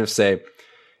can kind of say,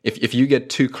 if you get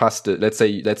two clusters, let's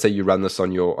say you run this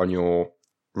on your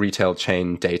retail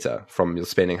chain data from your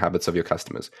spending habits of your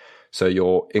customers. So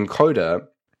your encoder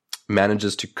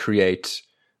manages to create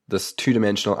this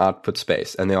two-dimensional output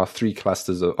space, and there are three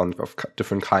clusters of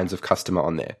different kinds of customer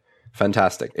on there.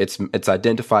 Fantastic. It's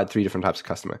identified three different types of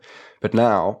customer. But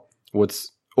now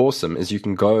what's awesome is you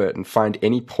can go and find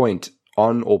any point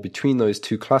on or between those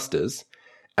two clusters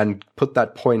and put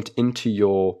that point into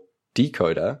your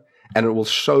decoder, and it will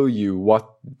show you what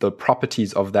the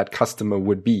properties of that customer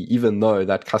would be, even though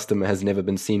that customer has never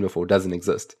been seen before, doesn't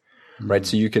exist, right?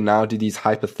 So you can now do these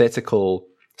hypothetical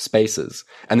spaces.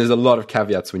 And there's a lot of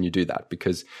caveats when you do that,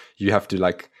 because you have to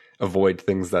like avoid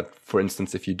things that, for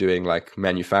instance, if you're doing like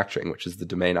manufacturing, which is the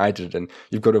domain I did in,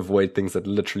 you've got to avoid things that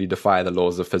literally defy the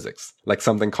laws of physics. Like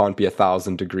something can't be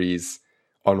 1,000 degrees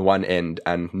on one end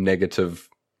and negative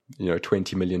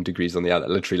 20 million degrees on the other,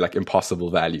 literally like impossible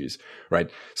values,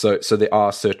 right? So there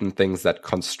are certain things that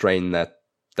constrain that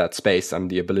space and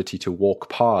the ability to walk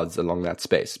paths along that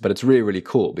space. But it's really, really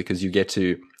cool because you get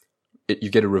to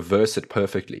reverse it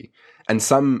perfectly. And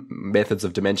some methods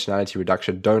of dimensionality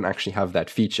reduction don't actually have that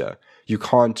feature. You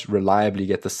can't reliably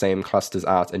get the same clusters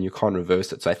out, and you can't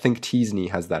reverse it. So I think Teasney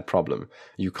has that problem.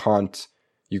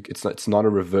 It's not a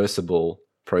reversible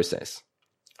process.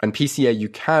 And PCA, you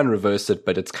can reverse it,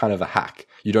 but it's kind of a hack.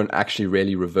 You don't actually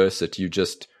really reverse it. You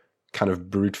just kind of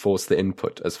brute force the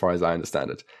input, as far as I understand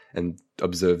it, and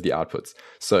observe the outputs.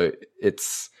 So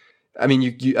it's, I mean,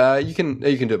 you can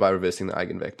do it by reversing the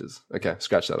eigenvectors. Okay,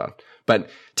 scratch that out. But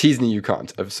Teasney you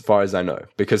can't, as far as I know,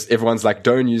 because everyone's like,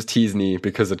 don't use Teasney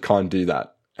because it can't do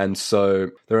that. And so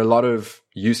there are a lot of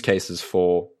use cases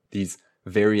for these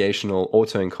variational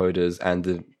autoencoders and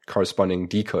the corresponding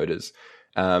decoders.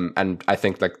 And I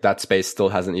think like that space still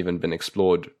hasn't even been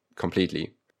explored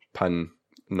completely. Pun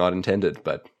not intended,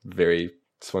 but very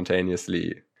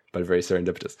spontaneously, but very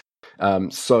serendipitous.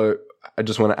 So I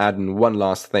just want to add in one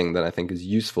last thing that I think is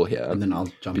useful here. And then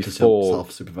I'll jump to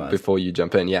self-supervised. Before you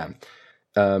jump in, yeah.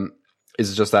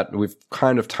 Is just that we've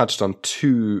kind of touched on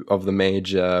two of the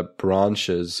major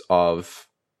branches of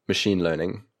machine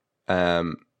learning,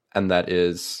 and that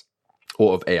is,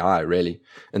 or of AI really,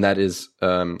 and that is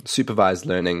supervised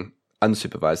learning,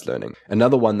 unsupervised learning.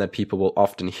 Another one that people will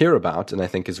often hear about, and I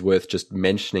think is worth just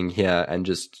mentioning here and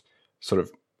just sort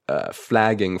of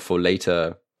flagging for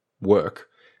later work,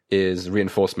 is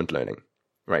reinforcement learning,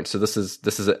 right? So this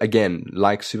is again,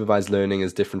 like supervised learning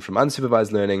is different from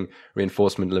unsupervised learning,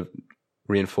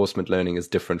 reinforcement learning is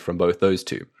different from both those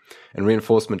two. And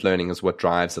reinforcement learning is what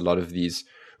drives a lot of these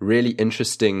really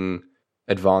interesting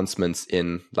advancements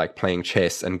in like playing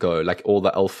chess and Go, like all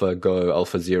the AlphaGo,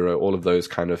 AlphaZero, all of those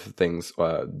kind of things,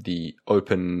 the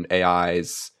open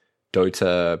AIs,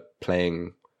 Dota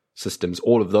playing systems,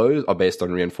 all of those are based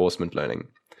on reinforcement learning.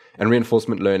 And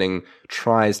reinforcement learning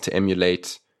tries to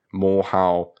emulate more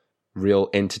how real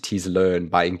entities learn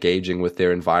by engaging with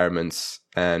their environments,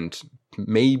 and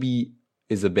maybe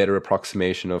is a better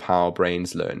approximation of how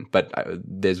brains learn. But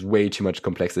there's way too much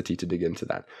complexity to dig into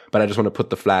that. But I just want to put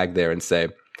the flag there and say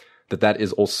that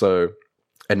is also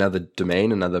another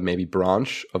domain, another maybe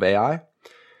branch of AI.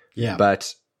 Yeah.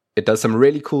 But it does some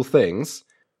really cool things.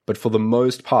 But for the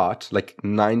most part, like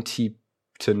 90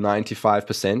 to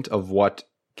 95% of what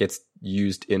gets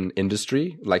used in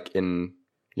industry, like in,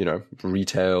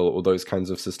 retail or those kinds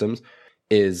of systems,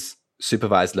 is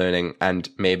supervised learning and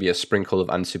maybe a sprinkle of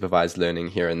unsupervised learning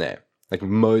here and there. Like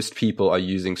most people are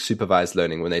using supervised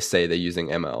learning when they say they're using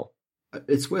ML.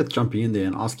 It's worth jumping in there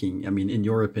and asking, I mean, in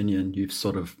your opinion, you've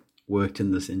sort of worked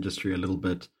in this industry a little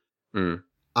bit.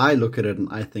 I look at it and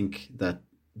I think that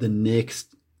the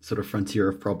next sort of frontier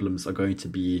of problems are going to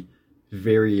be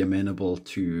very amenable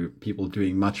to people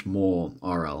doing much more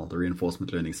RL, the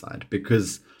reinforcement learning side,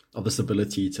 because of this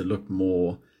ability to look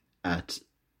more at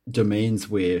domains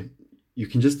where you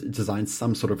can just design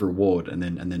some sort of reward and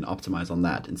then optimize on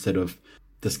that, instead of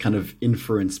this kind of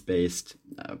inference-based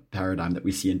paradigm that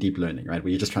we see in deep learning, right?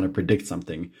 Where you're just trying to predict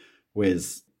something.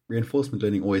 Whereas reinforcement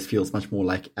learning always feels much more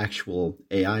like actual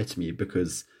AI to me,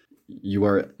 because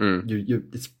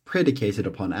it's predicated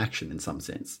upon action in some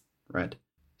sense, right?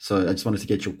 So I just wanted to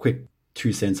get your quick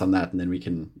 2 cents on that, and then we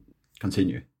can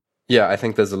continue. Yeah, I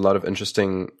think there's a lot of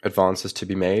interesting advances to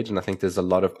be made, and I think there's a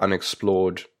lot of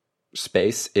unexplored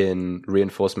space in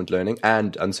reinforcement learning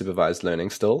and unsupervised learning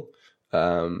still.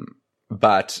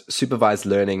 But supervised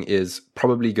learning is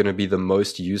probably going to be the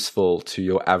most useful to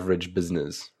your average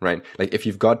business, right? Like if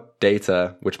you've got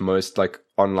data, which most like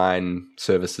online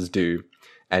services do,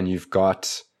 and you've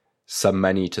got some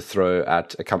money to throw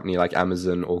at a company like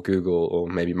Amazon or Google or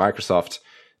maybe Microsoft,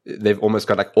 they've almost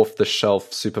got like off the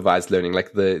shelf supervised learning.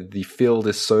 Like the field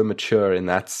is so mature in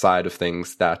that side of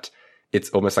things that it's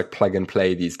almost like plug and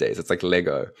play these days. It's like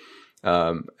Lego.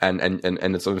 And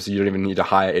it's obviously you don't even need to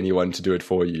hire anyone to do it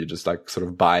for you. You just like sort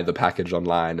of buy the package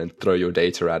online and throw your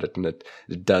data at it, and it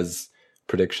does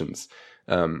predictions.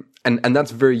 And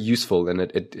that's very useful, and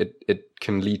it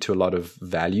can lead to a lot of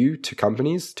value to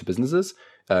companies, to businesses,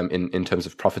 in terms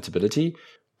of profitability.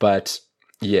 But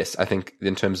yes, I think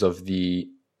in terms of the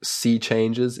sea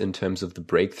changes, in terms of the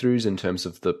breakthroughs, in terms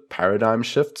of the paradigm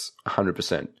shifts,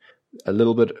 100%. A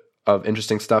little bit of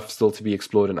interesting stuff still to be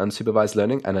explored in unsupervised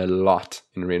learning, and a lot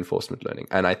in reinforcement learning.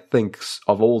 And I think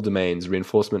of all domains,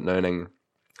 reinforcement learning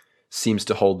seems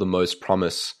to hold the most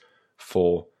promise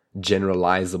for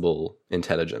generalizable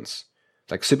intelligence.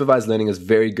 Like supervised learning is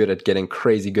very good at getting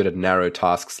crazy good at narrow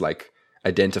tasks like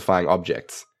identifying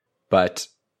objects, but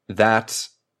that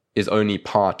is only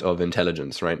part of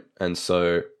intelligence, right? And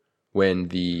so when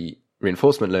the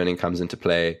reinforcement learning comes into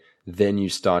play, then you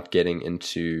start getting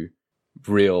into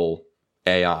real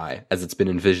AI as it's been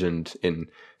envisioned in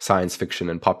science fiction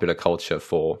and popular culture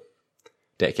for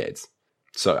decades.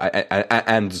 So,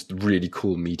 and just really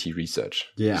cool, meaty research.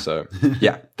 Yeah. So,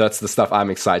 yeah, that's the stuff I'm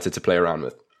excited to play around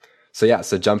with. So, yeah,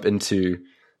 so jump into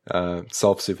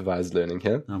self-supervised learning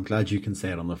here. I'm glad you can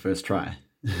say it on the first try.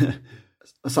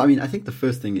 So, I mean, I think the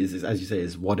first thing is, as you say,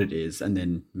 is what it is, and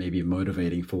then maybe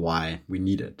motivating for why we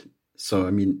need it. So,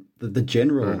 I mean, the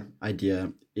general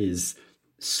idea is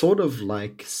sort of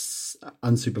like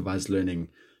unsupervised learning.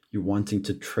 You're wanting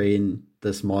to train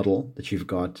this model that you've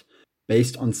got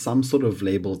based on some sort of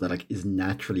label that like is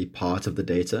naturally part of the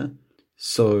data.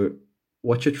 So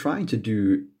what you're trying to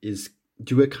do is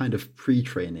do a kind of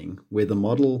pre-training where the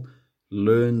model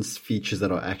learns features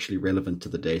that are actually relevant to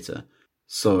the data.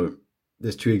 So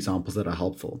there's 2 examples that are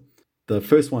helpful. The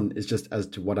first one is just as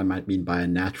to what I might mean by a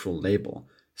natural label.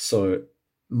 So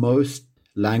most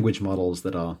language models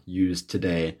that are used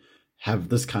today have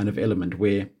this kind of element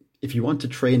where if you want to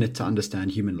train it to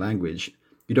understand human language,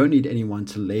 you don't need anyone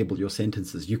to label your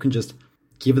sentences. You can just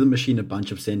give the machine a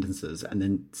bunch of sentences and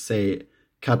then say,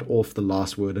 cut off the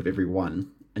last word of every one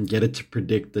and get it to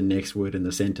predict the next word in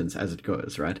the sentence as it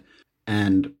goes, right?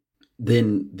 And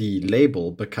then the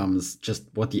label becomes just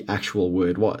what the actual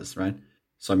word was, right?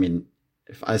 So, I mean,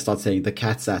 if I start saying the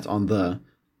cat sat on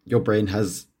your brain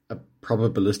has a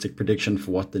probabilistic prediction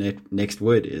for what the next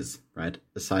word is, right?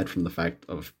 Aside from the fact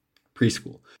of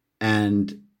preschool.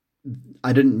 And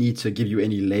I didn't need to give you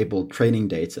any labeled training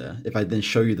data. If I then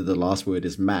show you that the last word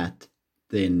is mat,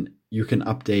 then you can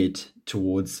update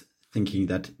towards thinking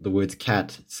that the words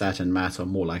cat, sat, and mat are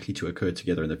more likely to occur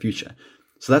together in the future.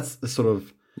 So that's the sort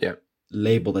of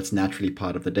label that's naturally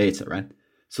part of the data, right?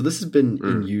 So this has been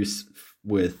in use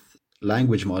with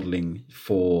language modeling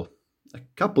for a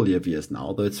couple of years now,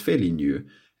 although it's fairly new.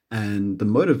 And the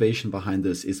motivation behind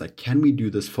this is like, can we do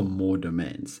this for more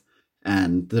domains?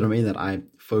 And the domain that I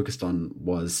focused on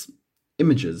was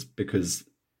images, because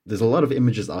there's a lot of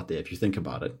images out there if you think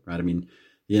about it, right? I mean,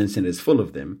 the internet is full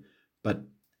of them. But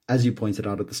as you pointed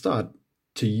out at the start,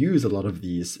 to use a lot of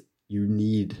these, you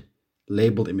need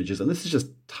labeled images. And this is just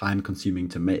time consuming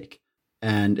to make.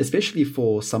 And especially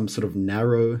for some sort of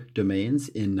narrow domains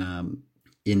in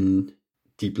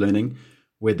deep learning,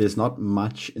 where there's not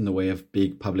much in the way of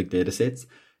big public data sets,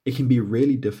 it can be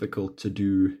really difficult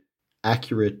to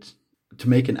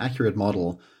make an accurate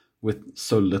model with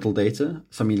so little data.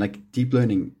 So, I mean, like deep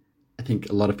learning, I think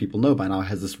a lot of people know by now,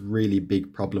 has this really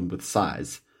big problem with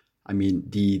size. I mean,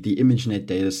 the ImageNet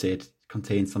data set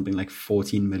contains something like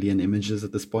 14 million images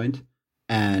at this point.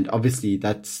 And obviously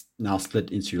that's now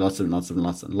split into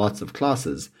lots of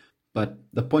classes. But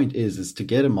the point is to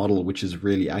get a model which is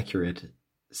really accurate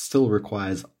still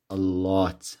requires a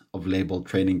lot of labeled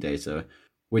training data,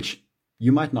 which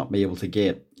you might not be able to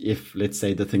get if, let's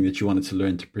say, the thing that you wanted to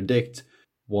learn to predict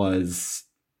was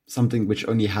something which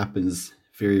only happens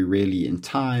very rarely in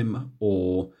time,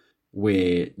 or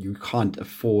where you can't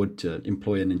afford to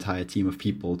employ an entire team of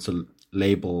people to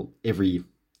label every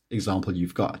example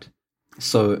you've got.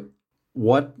 So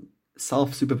what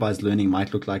self-supervised learning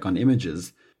might look like on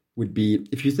images would be,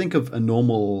 if you think of a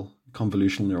normal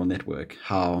convolutional neural network,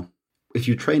 how if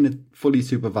you train it fully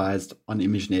supervised on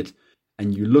ImageNet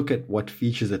and you look at what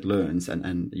features it learns,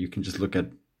 and you can just look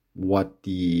at what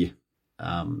the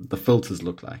filters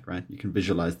look like, right? You can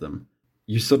visualize them.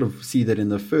 You sort of see that in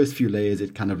the first few layers,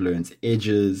 it kind of learns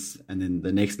edges, and then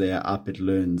the next layer up, it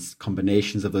learns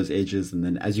combinations of those edges. And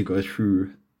then as you go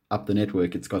through up the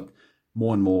network, it's got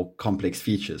more and more complex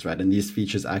features, right? And these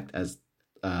features act as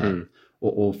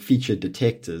or feature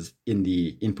detectors in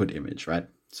the input image, right?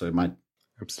 So it might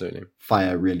absolutely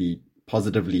fire really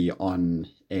positively on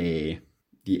the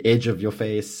edge of your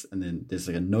face, and then there's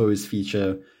like a nose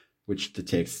feature which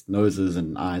detects noses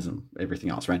and eyes and everything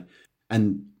else, right?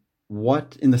 And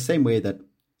what, in the same way that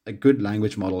a good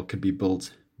language model could be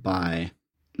built by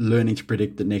learning to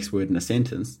predict the next word in a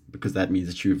sentence, because that means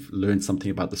that you've learned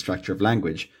something about the structure of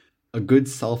language, a good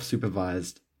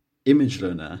self-supervised image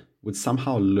learner would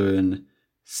somehow learn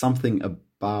something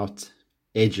about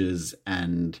edges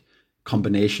and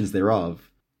combinations thereof,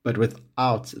 but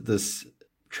without this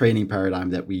training paradigm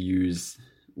that we use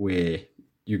where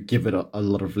you give it a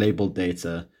lot of labeled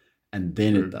data and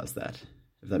then it does that,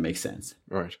 if that makes sense.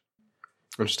 Right.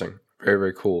 Interesting. Very,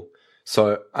 very cool.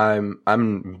 So I'm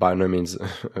by no means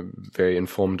very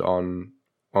informed on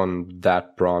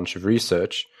that branch of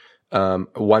research.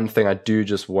 One thing I do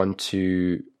just want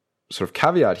to sort of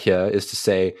caveat here is to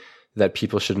say that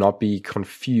people should not be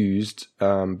confused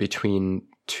between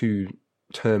two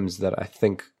terms that I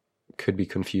think could be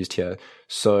confused here.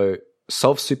 So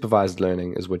self-supervised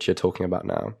learning is what you're talking about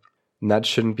now. And that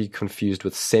shouldn't be confused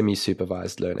with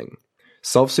semi-supervised learning.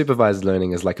 Self-supervised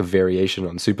learning is like a variation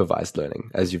on supervised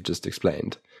learning, as you've just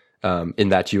explained, in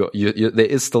that you there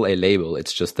is still a label.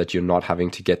 It's just that you're not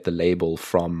having to get the label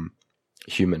from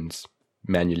humans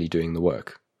manually doing the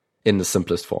work in the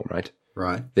simplest form, right?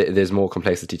 Right. There's more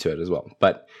complexity to it as well.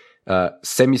 But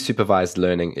semi-supervised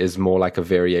learning is more like a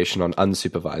variation on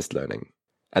unsupervised learning.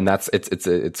 And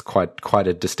it's quite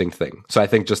a distinct thing. So I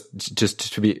think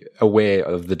just to be aware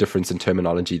of the difference in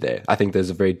terminology there, I think there's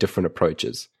very different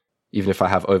approaches, even if I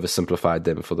have oversimplified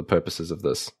them for the purposes of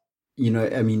this.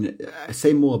 I mean,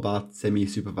 say more about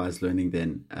semi-supervised learning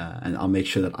then, and I'll make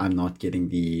sure that I'm not getting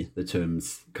the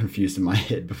terms confused in my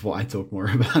head before I talk more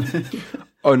about it.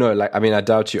 Oh no, I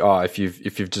doubt you are if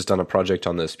you've just done a project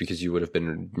on this, because you would have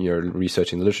been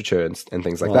researching the literature and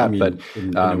things like that. I mean, but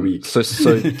in a week. so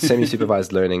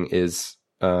semi-supervised learning is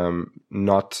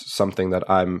not something that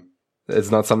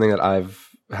I've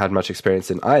had much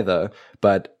experience in either.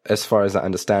 But as far as I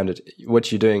understand it,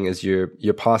 what you're doing is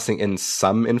you're passing in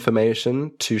some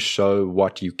information to show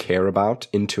what you care about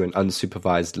into an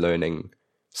unsupervised learning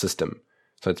system.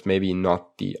 So it's maybe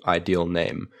not the ideal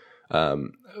name.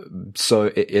 So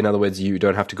in other words, you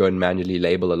don't have to go and manually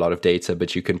label a lot of data,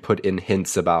 but you can put in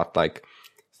hints about like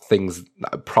things,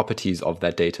 properties of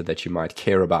that data that you might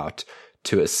care about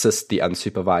to assist the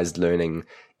unsupervised learning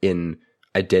in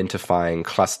identifying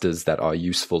clusters that are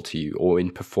useful to you, or in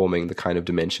performing the kind of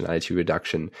dimensionality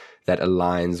reduction that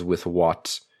aligns with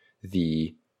what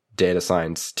the data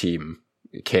science team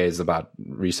cares about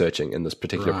researching in this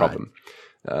particular problem.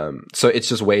 So it's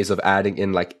just ways of adding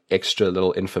in like extra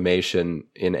little information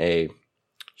in a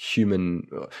human,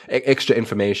 extra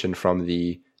information from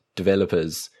the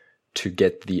developers to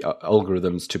get the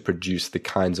algorithms to produce the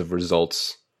kinds of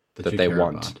results that they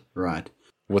want. About. Right.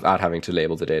 Without having to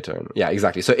label the data. Yeah,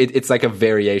 exactly. So it's like a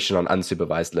variation on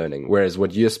unsupervised learning. Whereas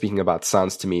what you're speaking about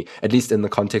sounds to me, at least in the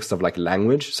context of like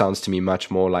language, sounds to me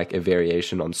much more like a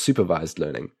variation on supervised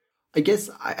learning. I guess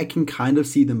I can kind of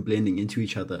see them blending into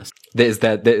each other. There's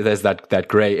that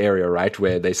gray area, right,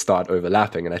 where they start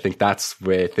overlapping. And I think that's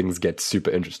where things get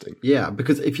super interesting. Yeah,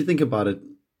 because if you think about it,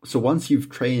 so once you've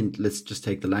trained, let's just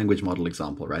take the language model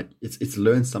example, right? It's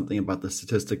learned something about the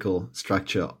statistical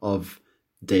structure of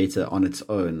data on its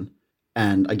own.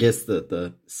 And I guess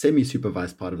the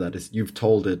semi-supervised part of that is you've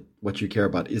told it what you care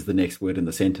about is the next word in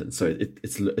the sentence. So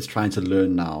it's trying to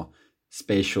learn now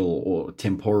spatial or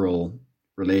temporal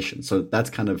relations. So that's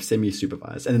kind of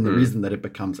semi-supervised. And then the reason that it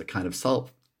becomes a kind of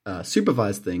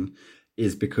self-supervised thing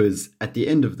is because at the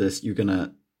end of this, you're going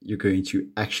to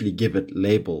actually give it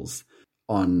labels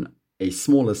on a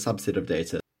smaller subset of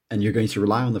data. And you're going to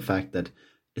rely on the fact that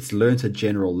it's learned a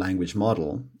general language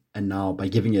model. And now by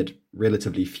giving it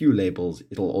relatively few labels,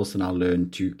 it'll also now learn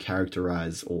to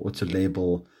characterize or to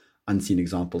label unseen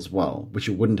examples well, which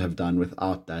it wouldn't have done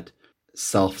without that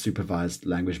self-supervised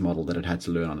language model that it had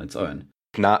to learn on its own.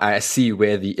 Now I see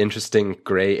where the interesting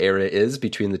gray area is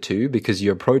between the two, because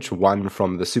you approach one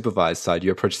from the supervised side,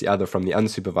 you approach the other from the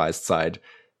unsupervised side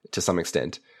to some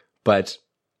extent, but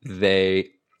they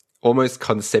almost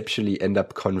conceptually end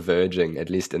up converging, at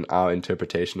least in our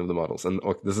interpretation of the models. And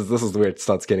this is where it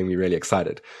starts getting me really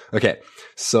excited. Okay,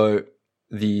 so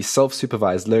the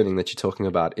self-supervised learning that you're talking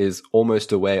about is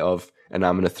almost a way of, and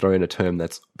I'm going to throw in a term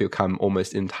that's become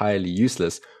almost entirely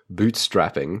useless,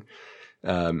 bootstrapping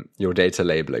your data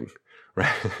labeling,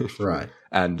 right? Right.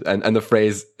 And the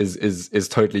phrase is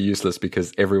totally useless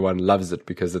because everyone loves it,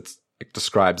 because it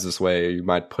describes this way you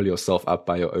might pull yourself up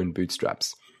by your own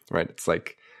bootstraps, right? It's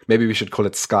like, maybe we should call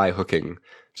it sky hooking,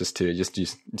 just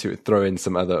to throw in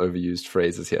some other overused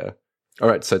phrases here. All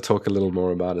right, so talk a little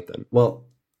more about it then. Well,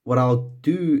 what I'll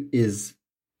do is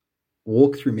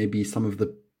walk through maybe some of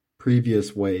the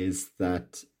previous ways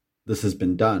that this has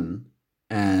been done.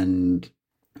 And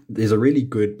there's a really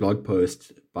good blog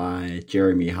post by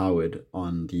Jeremy Howard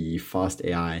on the Fast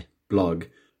AI blog,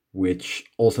 which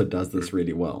also does this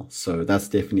really well. So that's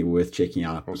definitely worth checking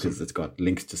out. Awesome. Because it's got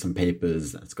links to some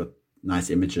papers, it's got nice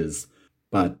images.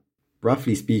 But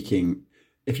roughly speaking,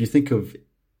 if you think of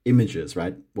images,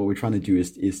 right, what we're trying to do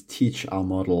is teach our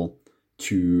model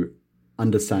to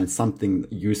understand something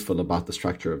useful about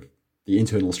the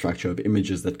internal structure of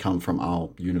images that come from our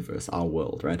universe, our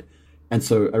world, right? And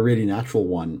so a really natural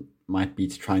one might be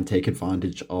to try and take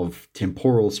advantage of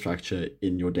temporal structure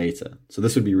in your data. So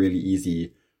this would be really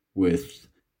easy with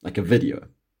like a video,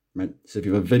 right? So if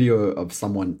you have a video of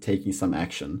someone taking some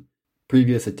action,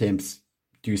 previous attempts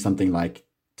do something like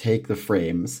take the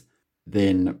frames,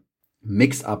 then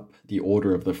mix up the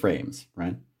order of the frames,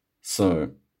 right?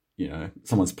 So,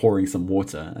 someone's pouring some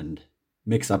water and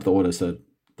mix up the order. So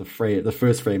the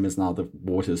first frame is now the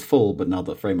water is full, but now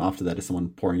the frame after that is someone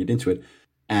pouring it into it.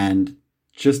 And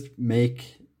just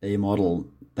make a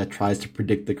model that tries to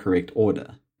predict the correct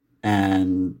order.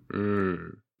 And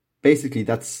basically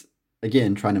that's,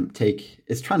 again, trying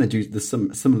to do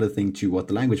the similar thing to what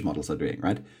the language models are doing,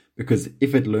 right? Because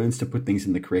if it learns to put things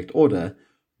in the correct order,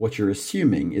 what you're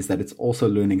assuming is that it's also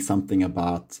learning something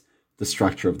about the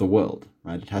structure of the world,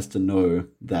 right? It has to know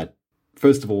that,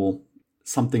 first of all,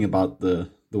 something about the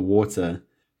water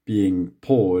being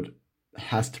poured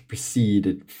has to precede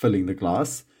it filling the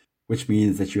glass, which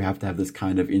means that you have to have this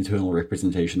kind of internal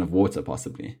representation of water,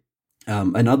 possibly.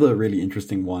 Another really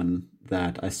interesting one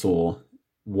that I saw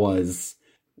was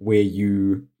where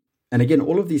and again,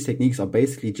 all of these techniques are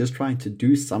basically just trying to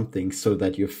do something so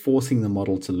that you're forcing the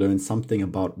model to learn something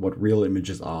about what real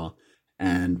images are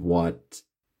and what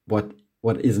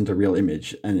isn't a real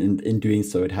image. And in doing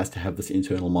so, it has to have this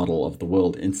internal model of the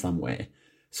world in some way.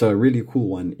 So a really cool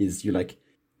one is you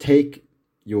take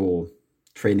your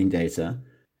training data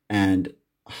and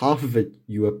half of it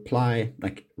you apply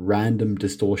random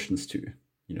distortions to,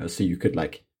 so you could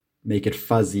make it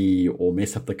fuzzy or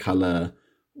mess up the color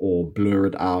or blur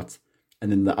it out.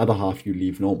 And then the other half you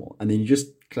leave normal. And then you just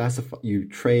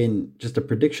train just a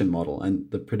prediction model.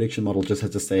 And the prediction model just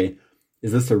has to say,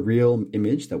 is this a real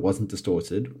image that wasn't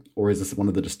distorted, or is this one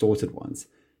of the distorted ones?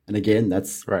 And again,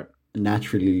 that's right.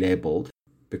 Naturally labeled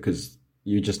because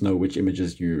you just know which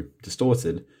images you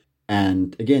distorted.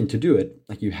 And again, to do it,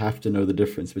 you have to know the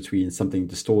difference between something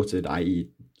distorted, i.e.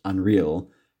 unreal,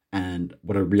 and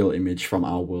what a real image from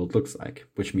our world looks like,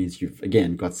 which means you've,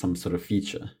 again, got some sort of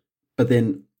feature. But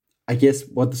then I guess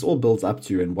what this all builds up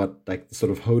to, and what the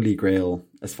sort of holy grail,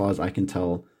 as far as I can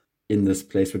tell, in this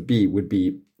place would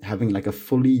be having a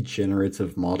fully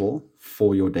generative model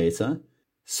for your data.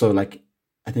 So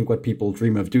I think what people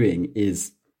dream of doing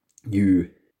is you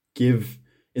give,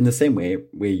 in the same way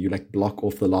where you block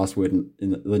off the last word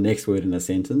in the next word in a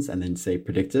sentence and then say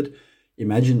predicted.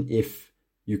 Imagine if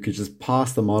you could just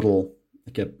pass the model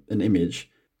an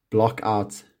image, block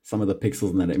out some of the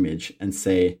pixels in that image and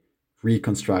say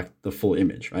reconstruct the full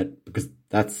image, right? Because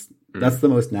that's the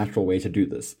most natural way to do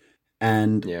this.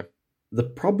 And the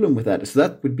problem with that, so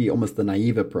that would be almost the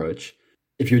naive approach.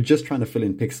 If you're just trying to fill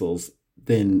in pixels,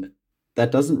 then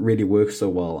that doesn't really work so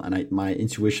well. And my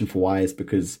intuition for why is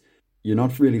because you're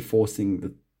not really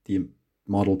forcing the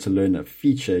model to learn a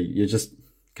feature. You're just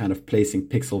kind of placing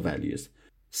pixel values.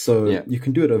 So you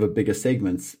can do it over bigger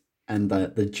segments. And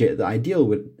the ideal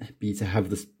would be to have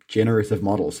this generative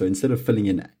model. So instead of filling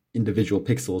in individual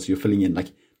pixels, you're filling in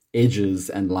edges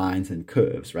and lines and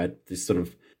curves, right? These sort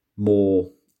of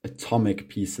more atomic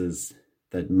pieces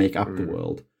that make up the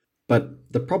world.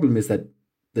 But the problem is that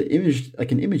the image,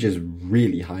 an image is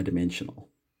really high dimensional.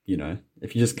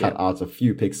 If you just cut out a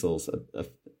few pixels,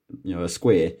 a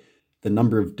square, the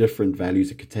number of different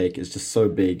values it could take is just so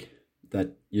big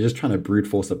that you're just trying to brute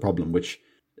force a problem, which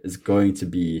is going to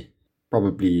be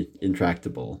probably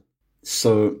intractable.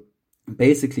 So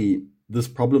basically, this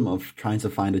problem of trying to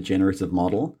find a generative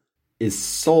model is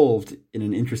solved in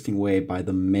an interesting way by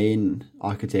the main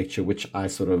architecture, which I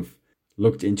sort of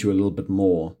looked into a little bit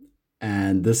more.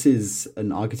 And this is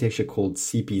an architecture called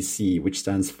CPC, which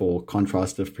stands for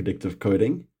Contrastive Predictive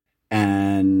Coding.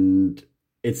 And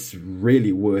it's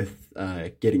really worth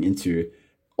getting into.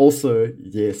 Also,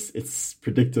 yes, it's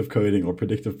predictive coding or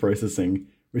predictive processing,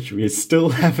 which we still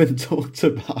haven't talked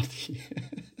about here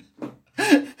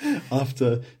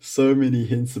after so many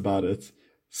hints about it.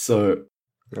 So,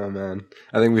 oh man,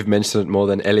 I think we've mentioned it more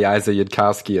than Eliezer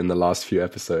Yudkowsky in the last few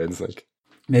episodes. Like,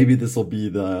 maybe this will be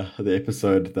the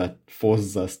episode that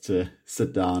forces us to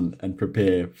sit down and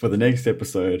prepare for the next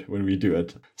episode when we do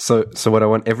it. So what I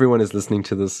want everyone who's listening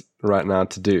to this right now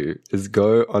to do is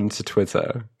go onto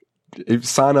Twitter.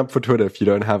 Sign up for Twitter if you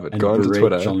don't have it. And go onto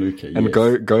Twitter Gianluca, and yes.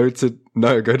 go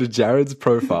to Jared's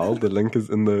profile. The link is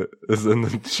in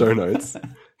the show notes.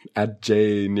 At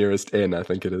J nearest N, I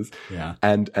think it is. Yeah.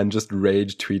 And just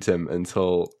rage tweet him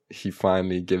until he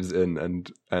finally gives in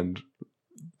and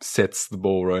sets the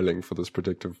ball rolling for this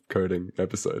predictive coding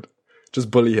episode.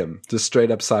 Just bully him. Just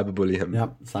straight up cyberbully him.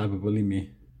 Yep, cyberbully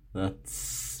me.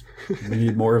 We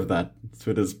need more of that.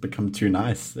 Twitter's become too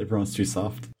nice. Everyone's too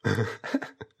soft.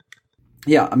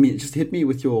 Yeah, I mean, just hit me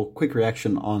with your quick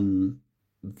reaction on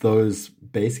those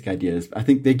basic ideas. I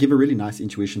think they give a really nice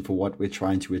intuition for what we're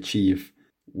trying to achieve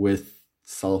with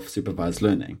self-supervised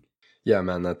learning. Yeah,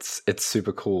 man, it's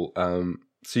super cool.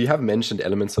 So you have mentioned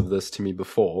elements of this to me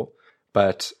before,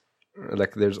 but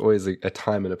like there's always a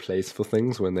time and a place for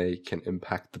things when they can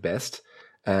impact the best.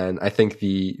 And I think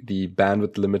the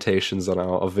bandwidth limitations on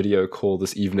our video call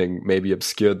this evening maybe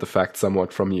obscured the fact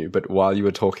somewhat from you. But while you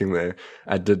were talking there,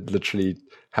 I did literally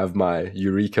have my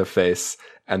eureka face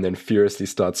and then furiously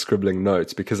start scribbling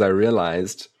notes because I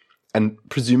realized, and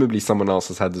presumably someone else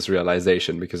has had this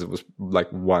realization because it was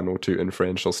like one or two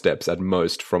inferential steps at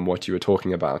most from what you were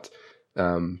talking about.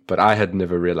 But I had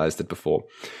never realized it before.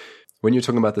 When you're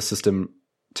talking about the system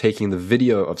taking the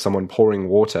video of someone pouring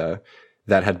water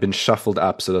that had been shuffled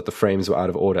up so that the frames were out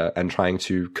of order and trying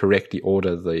to correctly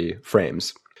order the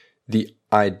frames, the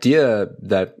idea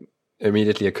that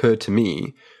immediately occurred to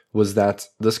me was that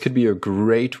this could be a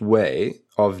great way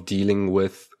of dealing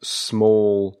with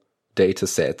small data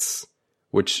sets,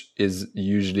 which is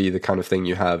usually the kind of thing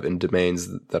you have in domains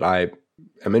that I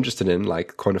am interested in,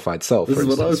 like quantified self. This is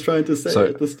what I was trying to say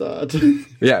at the start.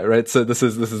 Yeah, right. So this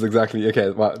is exactly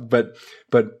okay.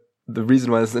 But the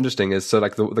reason why this is interesting is so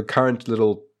like the current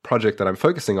little project that I'm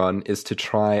focusing on is to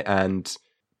try and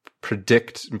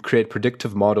create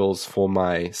predictive models for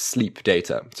my sleep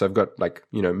data. So I've got like,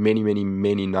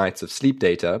 many nights of sleep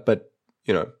data, but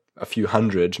a few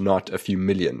hundred, not a few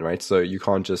million, right? So you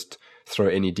can't just throw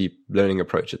any deep learning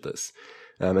approach at this.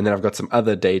 And then I've got some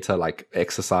other data like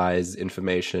exercise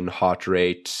information, heart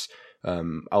rate,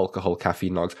 alcohol,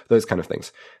 caffeine logs, those kind of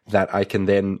things that I can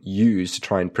then use to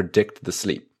try and predict the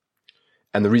sleep.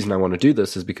 And the reason I want to do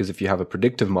this is because if you have a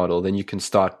predictive model, then you can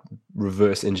start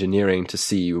reverse engineering to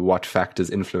see what factors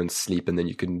influence sleep, and then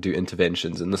you can do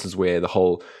interventions. And this is where the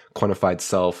whole quantified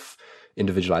self,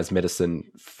 individualized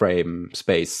medicine frame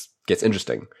space gets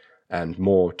interesting. And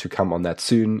more to come on that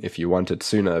soon. If you want it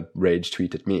sooner, rage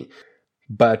tweet at me.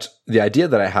 But the idea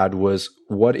that I had was,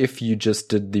 what if you just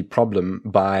did the problem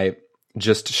by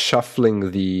just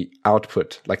shuffling the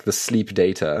output, like the sleep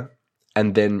data,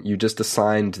 and then you just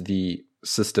assigned the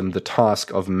system the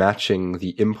task of matching the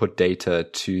input data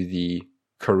to the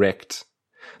correct.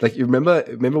 Like, you remember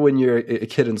when you're a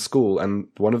kid in school, and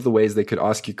one of the ways they could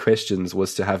ask you questions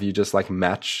was to have you just like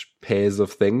match pairs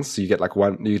of things. So you get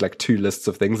like two lists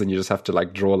of things, and you just have to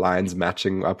like draw lines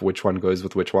matching up which one goes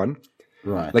with which one.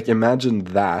 Right. Like, imagine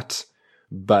that,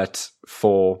 but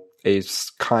for a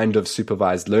kind of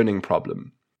supervised learning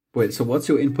problem. Wait, so what's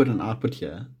your input and output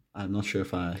here? I'm not sure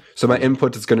if I... So my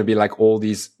input is going to be like all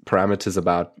these parameters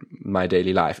about my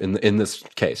daily life in this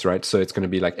case, right? So it's going to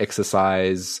be like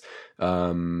exercise,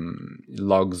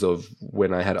 logs of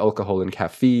when I had alcohol and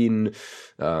caffeine,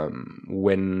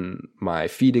 when my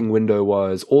feeding window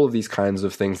was, all of these kinds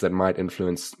of things that might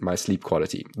influence my sleep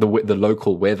quality. The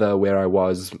local weather where I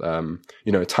was,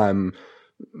 time,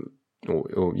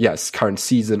 or yes, current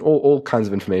season, all kinds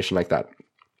of information like that.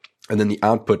 And then the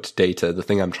output data, the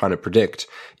thing I'm trying to predict,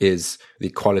 is the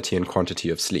quality and quantity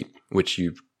of sleep, which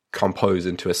you compose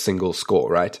into a single score,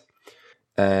 right?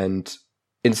 And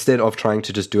instead of trying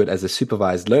to just do it as a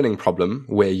supervised learning problem,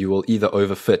 where you will either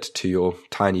overfit to your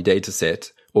tiny data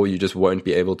set, or you just won't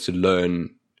be able to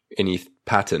learn any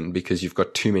pattern because you've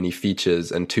got too many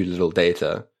features and too little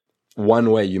data.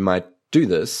 One way you might do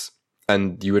this,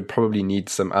 and you would probably need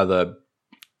some other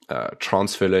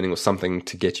transfer learning or something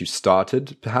to get you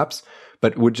started, perhaps,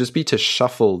 but would just be to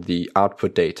shuffle the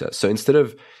output data. So instead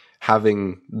of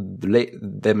having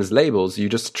them as labels, you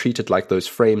just treat it like those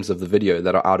frames of the video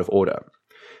that are out of order.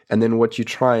 And then what you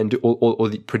try and do, or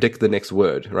predict the next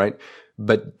word, right?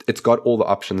 But it's got all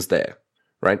the options there,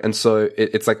 right? And so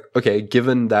it's like, okay,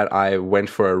 given that I went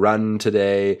for a run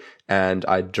today and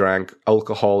I drank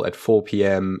alcohol at 4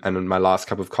 p.m. and my last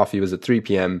cup of coffee was at 3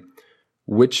 p.m.,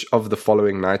 which of the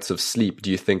following nights of sleep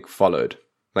do you think followed?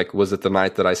 Like, was it the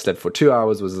night that I slept for 2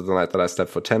 hours? Was it the night that I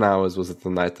slept for 10 hours? Was it the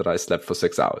night that I slept for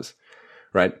 6 hours?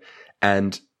 Right?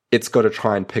 And it's got to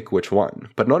try and pick which one.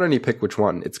 But not only pick which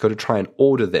one, it's got to try and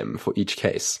order them for each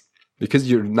case.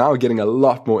 Because you're now getting a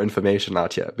lot more information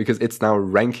out here. Because it's now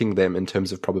ranking them in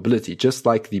terms of probability, just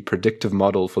like the predictive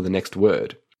model for the next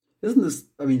word. Doesn't this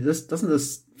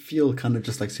feel kind of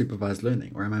just like supervised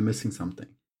learning? Or am I missing something?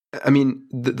 I mean,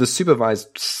 the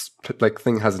supervised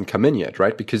thing hasn't come in yet,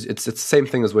 right? Because it's the same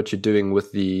thing as what you're doing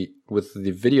with the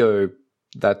video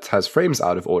that has frames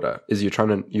out of order. Is you're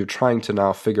trying to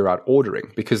now figure out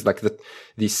ordering, because like the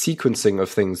sequencing of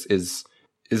things is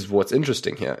what's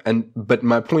interesting here. But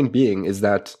my point being is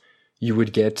that you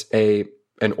would get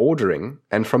an ordering,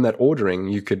 and from that ordering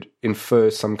you could infer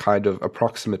some kind of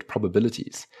approximate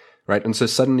probabilities. Right. And so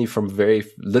suddenly from very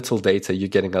little data, you're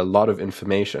getting a lot of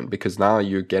information, because now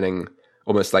you're getting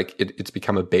almost like it's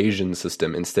become a Bayesian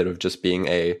system instead of just being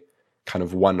a kind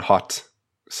of one hot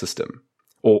system.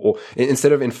 Or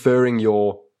instead of inferring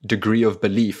your degree of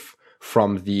belief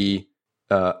from the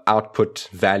output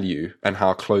value and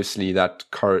how closely that,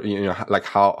 like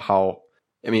how,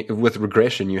 I mean, with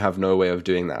regression, you have no way of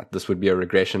doing that. This would be a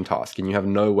regression task, and you have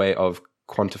no way of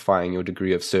quantifying your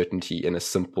degree of certainty in a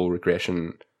simple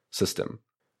regression system.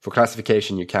 For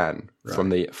classification, you can,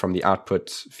 right, from the output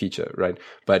feature, right?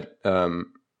 But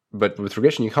with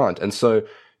regression, you can't. And so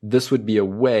this would be a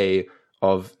way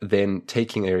of then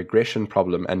taking a regression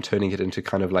problem and turning it into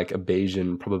kind of like a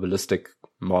Bayesian probabilistic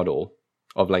model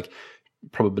of like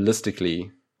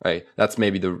probabilistically, right? That's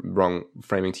maybe the wrong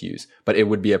framing to use, but it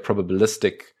would be a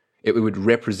probabilistic, it would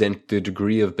represent the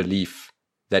degree of belief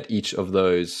that each of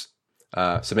those.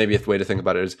 So maybe a way to think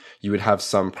about it is you would have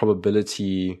some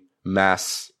probability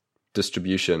mass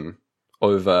distribution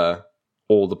over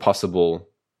all the possible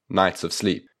nights of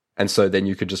sleep. And so then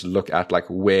you could just look at like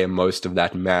where most of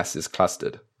that mass is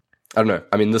clustered. I don't know.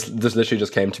 I mean, this literally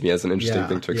just came to me as an interesting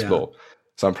thing to explore. Yeah.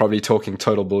 So I'm probably talking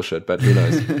total bullshit, but who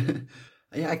knows?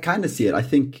 Yeah, I kind of see it. I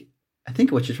think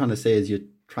what you're trying to say is you're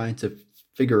trying to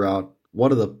figure out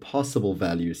what are the possible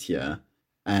values here,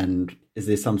 and is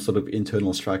there some sort of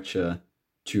internal structure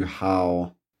to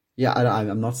how? Yeah,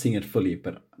 I'm not seeing it fully,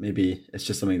 but maybe it's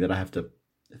just something that I have to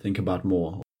think about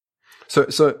more. So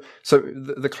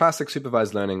the classic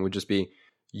supervised learning would just be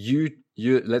you.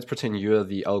 Let's pretend you're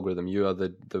the algorithm, you are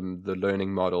the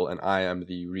learning model, and I am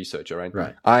the researcher, right?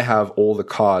 Right. I have all the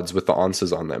cards with the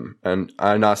answers on them, and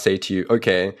I now say to you,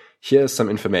 okay, here's some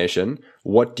information.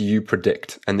 What do you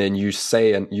predict? And then you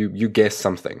say and you guess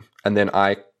something, and then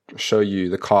I show you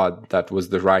the card that was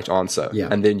the right answer. Yeah.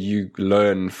 And then you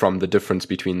learn from the difference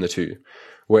between the two.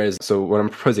 Whereas, so what I'm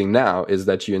proposing now is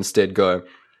that you instead go,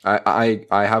 I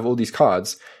have all these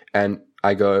cards, and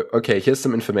I go, okay, here's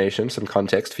some information, some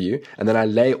context for you. And then I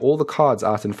lay all the cards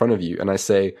out in front of you, and I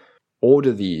say,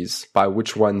 order these by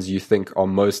which ones you think are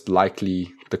most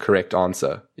likely the correct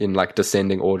answer in like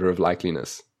descending order of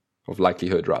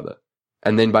likelihood rather.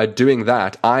 And then by doing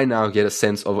that, I now get a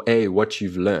sense of A, what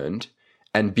you've learned,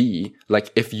 and B, like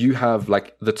if you have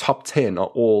like the top 10 are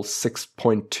all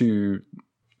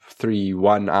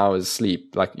 6.231 hours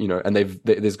sleep, like, you know, and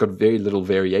there's got very little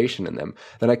variation in them,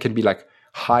 then I can be like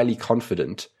highly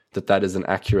confident that that is an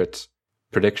accurate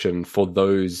prediction for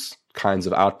those kinds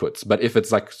of outputs. But if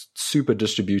it's like super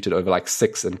distributed over like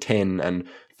 6 and 10 and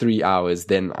 3 hours,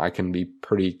 then I can be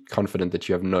pretty confident that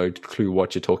you have no clue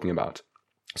what you're talking about.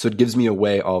 So it gives me a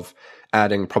way of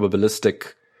adding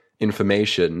probabilistic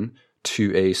information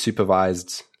to a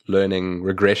supervised learning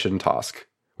regression task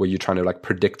where you're trying to like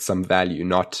predict some value,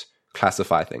 not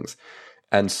classify things.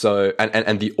 And so,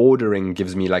 and the ordering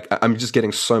gives me like, I'm just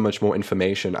getting so much more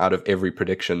information out of every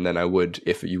prediction than I would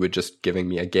if you were just giving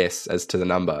me a guess as to the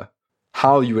number.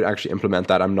 How you would actually implement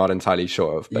that, I'm not entirely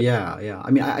sure of. But. Yeah. I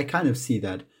mean, I kind of see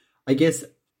that. I guess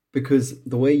because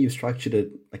the way you structured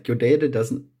it, like your data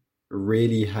doesn't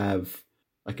really have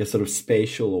like a sort of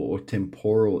spatial or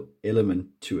temporal element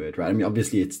to it, right? I mean,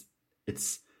 obviously it's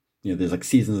you know, there's like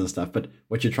seasons and stuff, but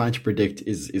what you're trying to predict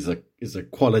is a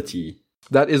quality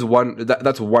That is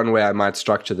that's one way I might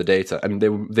structure the data. And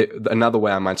another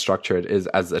way I might structure it is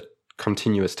as a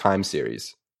continuous time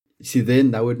series. See,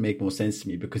 then that would make more sense to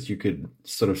me, because you could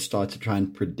sort of start to try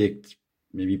and predict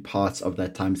maybe parts of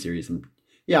that time series. And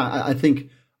yeah, I think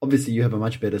obviously you have a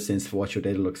much better sense for what your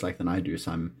data looks like than I do.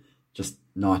 So I'm just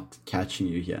not catching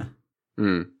you here.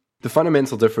 The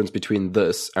fundamental difference between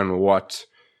this and what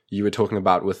you were talking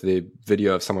about with the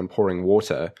video of someone pouring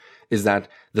water is that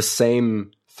the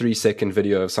same 3-second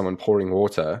video of someone pouring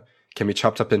water can be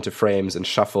chopped up into frames and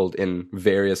shuffled in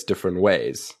various different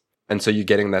ways. And so you're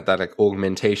getting that like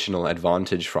augmentational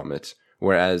advantage from it.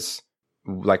 Whereas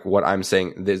like what I'm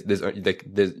saying, there's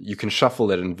you can shuffle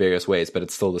it in various ways, but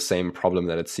it's still the same problem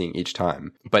that it's seeing each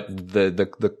time. But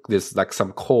there's like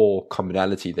some core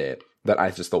commonality there that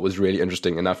I just thought was really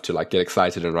interesting enough to like get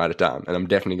excited and write it down. And I'm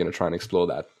definitely going to try and explore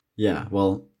that. Yeah,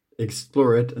 well,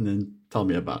 explore it and then tell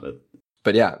me about it.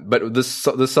 But yeah, but the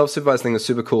self-supervised thing is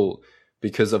super cool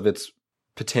because of its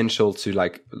potential to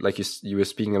like you were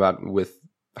speaking about with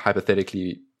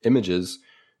hypothetically images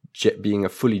being a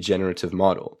fully generative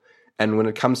model. And when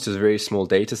it comes to very small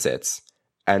data sets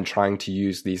and trying to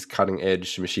use these cutting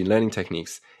edge machine learning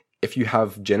techniques, if you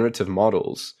have generative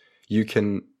models, you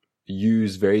can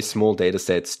use very small data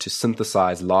sets to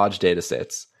synthesize large data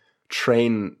sets,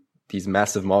 train these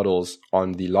massive models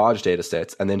on the large data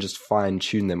sets, and then just fine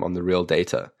tune them on the real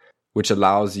data, which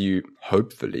allows you,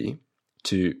 hopefully,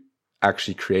 to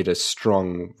actually create a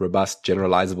strong, robust,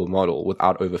 generalizable model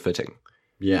without overfitting.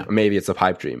 Yeah. Maybe it's a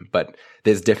pipe dream, but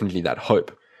there's definitely that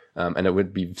hope. And it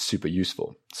would be super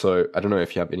useful. So I don't know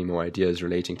if you have any more ideas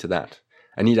relating to that.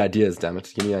 I need ideas, damn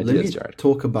it. Give me ideas, Jared.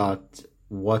 Talk about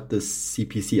what this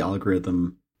CPC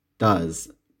algorithm does,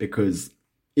 because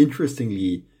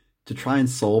interestingly, to try and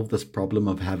solve this problem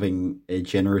of having a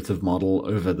generative model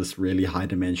over this really high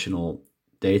dimensional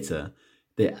data,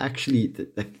 they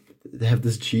have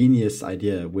this genius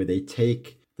idea where they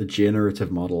take the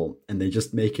generative model and they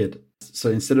just make it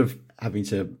so instead of having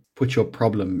to put your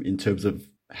problem in terms of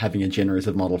having a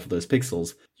generative model for those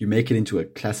pixels, you make it into a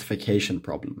classification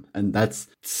problem. And that's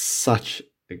such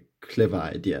a clever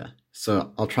idea.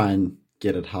 So I'll try and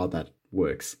get at how that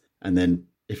works. And then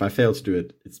if I fail to do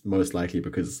it, it's most likely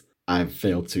because I've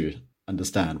failed to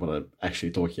understand what I'm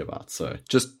actually talking about. So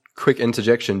just quick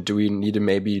interjection. Do we need to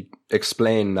maybe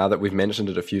explain, now that we've mentioned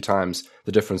it a few times,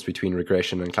 the difference between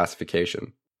regression and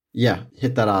classification? Yeah,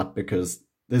 hit that out, because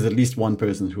there's at least one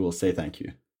person who will say thank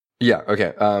you. Yeah.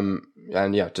 Okay.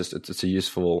 And yeah, just it's a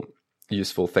useful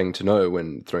thing to know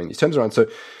when throwing these terms around. So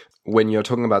when you're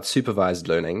talking about supervised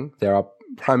learning, there are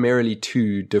primarily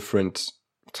two different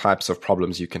types of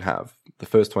problems you can have. The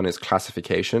first one is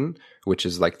classification, which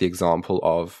is like the example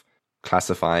of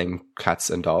classifying cats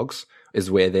and dogs, is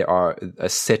where there are a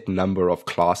set number of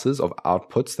classes of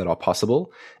outputs that are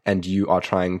possible, and you are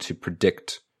trying to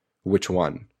predict which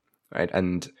one, right?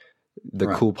 And the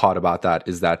cool part about that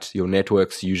is that your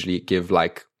networks usually give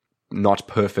like not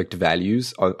perfect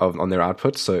values on their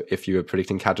output. So if you were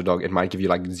predicting cat or dog, it might give you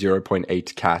like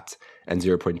 0.8 cat and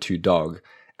 0.2 dog.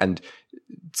 And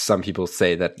some people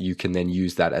say that you can then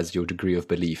use that as your degree of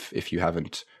belief if you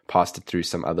haven't passed it through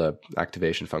some other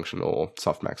activation function or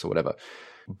softmax or whatever.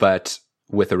 But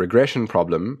with a regression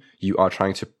problem, you are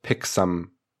trying to pick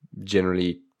some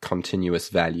generally continuous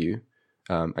value.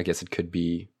 I guess it could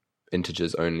be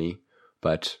integers only,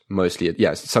 but mostly,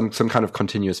 some kind of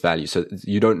continuous value. So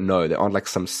you don't know. There aren't like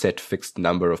some set fixed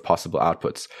number of possible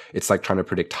outputs. It's like trying to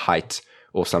predict height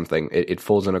or something. It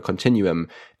falls on a continuum,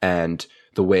 and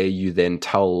the way you then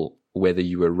tell whether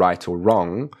you were right or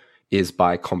wrong is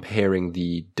by comparing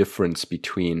the difference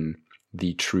between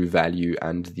the true value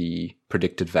and the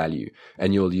predicted value.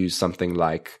 And you'll use something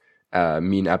like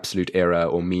mean absolute error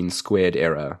or mean squared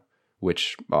error,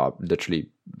 which are literally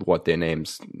what their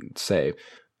names say,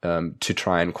 to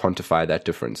try and quantify that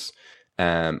difference.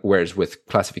 Whereas with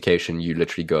classification, you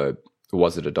literally go,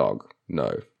 was it a dog?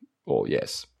 No. Or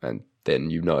yes. And then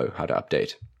you know how to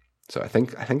update. So I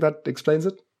think that explains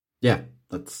it. Yeah,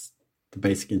 that's the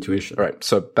basic intuition. All right.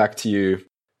 So back to you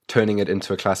turning it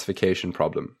into a classification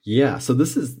problem. Yeah. So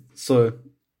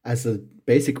as a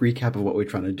basic recap of what we're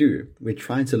trying to do, we're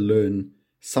trying to learn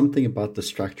something about the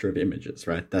structure of images,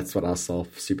 right? That's what our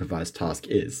self-supervised task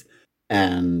is.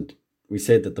 And we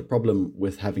said that the problem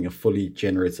with having a fully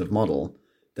generative model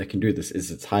that can do this is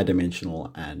it's high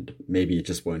dimensional and maybe it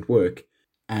just won't work.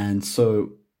 And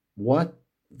so what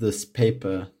this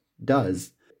paper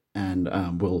does, and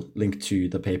we'll link to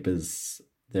the papers,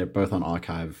 they're both on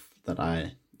arXiv that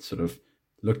I sort of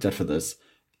looked at for this.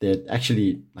 They're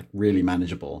actually like really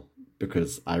manageable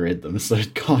because I read them, so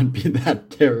it can't be that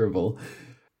terrible.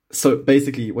 So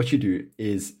basically what you do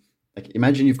is, like,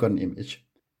 imagine you've got an image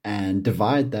and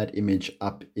divide that image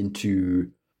up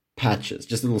into patches,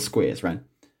 just little squares, right?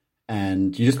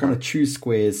 And you just want to choose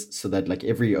squares so that like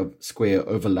every square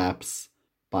overlaps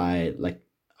by like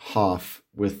half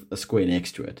with a square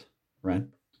next to it, right?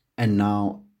 And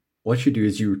now what you do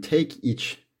is you take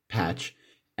each patch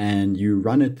and you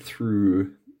run it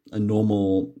through a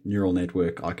normal neural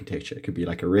network architecture. It could be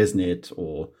like a ResNet,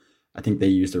 or I think they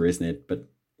use the ResNet, but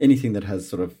anything that has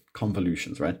sort of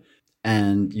convolutions, right?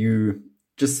 And you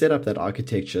just set up that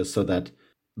architecture so that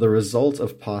the result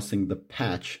of passing the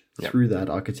patch through that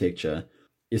architecture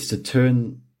is to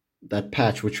turn that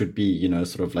patch, which would be, you know,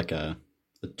 sort of like a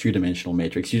two-dimensional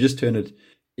matrix. You just turn it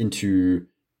into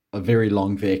a very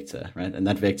long vector, right? And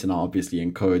that vector now obviously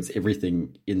encodes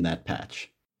everything in that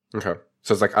patch. Okay.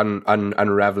 So it's like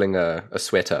unraveling a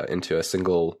sweater into a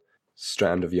single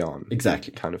strand of yarn.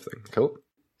 Exactly. Kind of thing. Cool.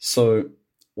 So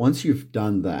once you've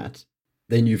done that,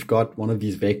 then you've got one of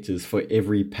these vectors for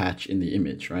every patch in the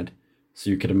image, right? So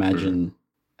you could imagine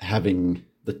having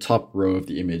the top row of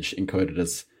the image encoded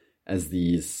as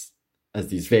these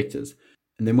vectors.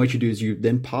 And then what you do is you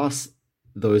then pass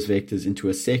those vectors into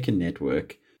a second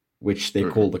network, which they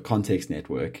call the context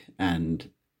network. And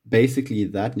basically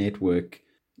that network,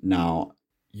 now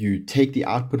you take the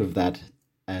output of that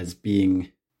as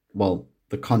being, well,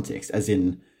 the context, as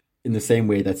in the same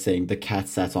way that saying the cat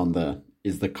sat on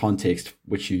is the context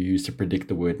which you use to predict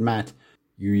the word mat.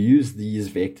 You use these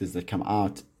vectors that come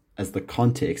out as the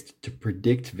context to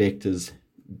predict vectors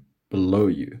below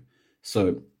you.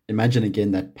 So imagine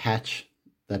again that patch,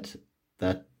 that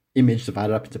image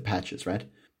divided up into patches, right?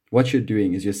 What you're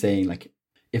doing is you're saying, like,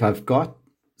 if I've got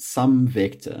some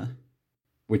vector,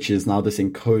 which is now this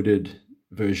encoded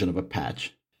version of a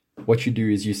patch, what you do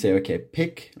is you say, okay,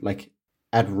 pick, like,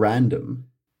 at random,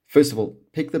 first of all,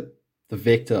 pick the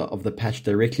vector of the patch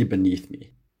directly beneath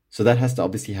me. So that has to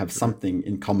obviously have something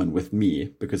in common with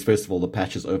me, because first of all, the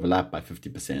patches overlap by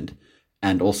 50%.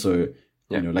 And also,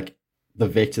 you know, like the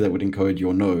vector that would encode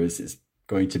your nose is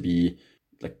going to be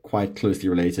like quite closely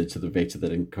related to the vector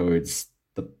that encodes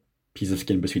the piece of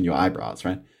skin between your eyebrows,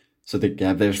 right? So they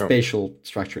have their spatial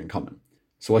structure in common.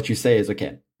 So what you say is,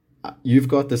 okay, you've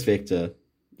got this vector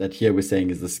that here we're saying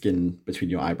is the skin between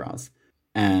your eyebrows.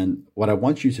 And what I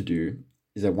want you to do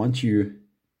is I want you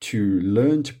to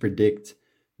learn to predict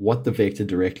what the vector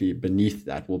directly beneath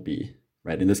that will be,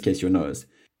 right? In this case, your nose.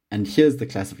 And here's the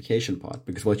classification part,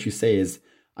 because what you say is,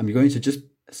 I'm going to just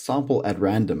sample at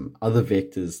random other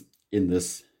vectors in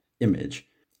this image,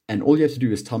 and all you have to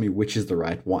do is tell me which is the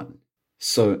right one.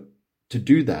 So to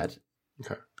do that,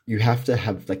 you have to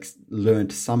have like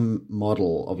learned some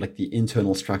model of like the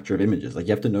internal structure of images. Like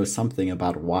you have to know something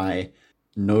about why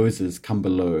noses come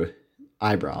below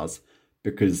eyebrows,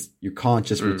 because you can't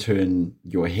just return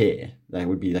your hair. That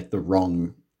would be like the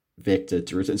wrong vector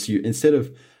to return. So you, instead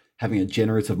of having a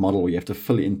generative model where you have to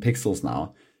fill in pixels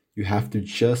now, you have to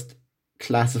just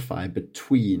classify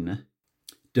between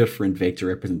different vector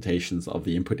representations of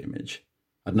the input image.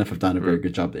 I don't know if I've done a very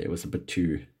good job there. It was a bit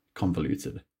too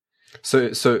convoluted. So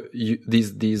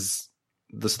this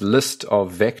list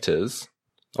of vectors,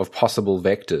 of possible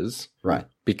vectors, right,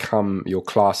 become your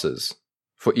classes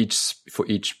for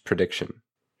each prediction.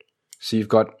 So you've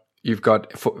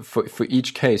got for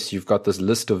each case, you've got this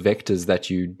list of vectors that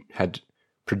you had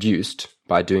produced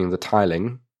by doing the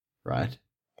tiling, right?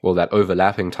 Well, that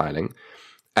overlapping tiling.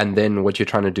 And then what you're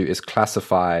trying to do is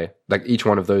classify, like each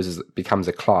one of those becomes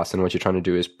a class, and what you're trying to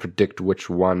do is predict which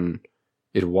one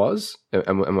it was.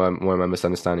 Am I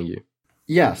misunderstanding you?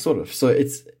 Yeah, sort of. So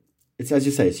it's as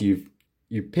you say, so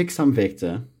you pick some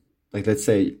vector, like let's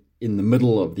say in the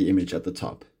middle of the image at the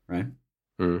top, right?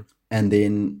 And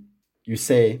then you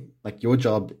say, like, your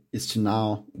job is to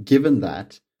now, given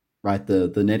that, right,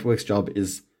 the network's job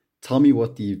is tell me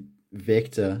what the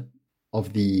vector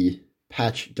of the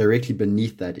patch directly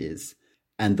beneath that is.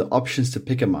 And the options to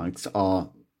pick amongst are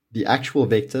the actual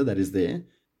vector that is there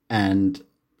and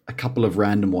a couple of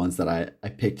random ones that I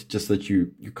picked just so that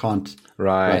you can't.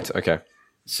 Right. Okay.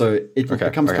 So it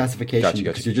becomes classification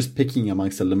because you're just picking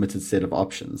amongst a limited set of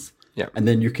options. Yeah. And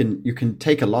then you can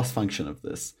take a loss function of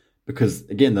this because,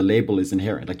 again, the label is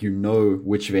inherent. Like, you know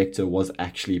which vector was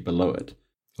actually below it.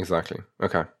 Exactly.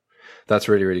 Okay. That's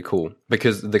really, really cool,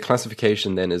 because the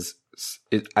classification then is,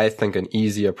 I think, an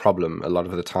easier problem a lot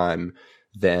of the time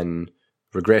than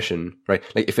regression, right?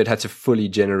 Like if it had to fully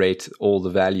generate all the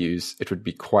values, it would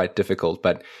be quite difficult.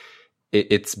 But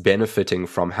it's benefiting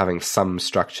from having some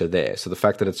structure there. So the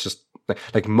fact that it's just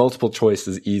like multiple choice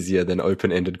is easier than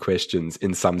open-ended questions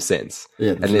in some sense.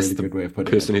 Yeah, that's unless a really the good way of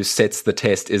putting person it. who sets the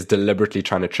test is deliberately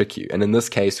trying to trick you. And in this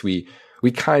case, we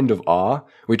kind of are.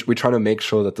 We're trying to make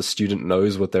sure that the student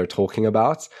knows what they're talking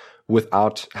about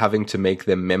without having to make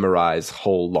them memorize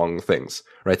whole long things,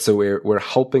 right? So we're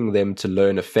helping them to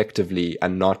learn effectively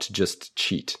and not just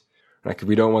cheat. Like,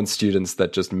 we don't want students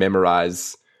that just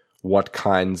memorize what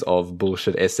kinds of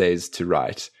bullshit essays to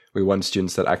write. We want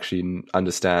students that actually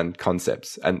understand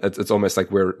concepts. And it's almost like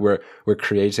we're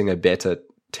creating a better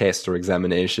test or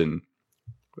examination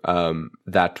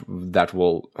that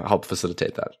will help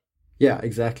facilitate that. Yeah,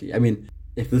 exactly. I mean,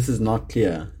 if this is not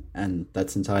clear, and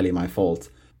that's entirely my fault,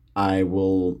 I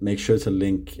will make sure to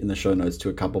link in the show notes to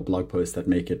a couple blog posts that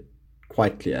make it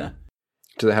quite clear.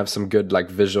 Do they have some good like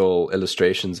visual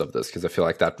illustrations of this? Because I feel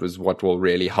like that was what will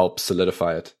really help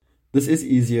solidify it. This is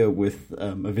easier with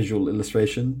a visual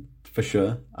illustration, for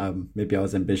sure. Maybe I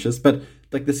was ambitious, but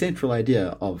like the central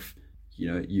idea of,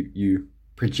 you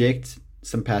project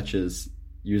some patches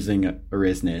using a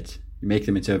ResNet, you make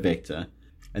them into a vector,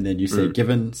 and then you say,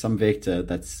 given some vector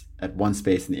that's at one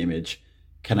space in the image,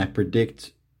 can I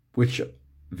predict which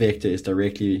vector is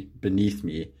directly beneath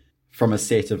me from a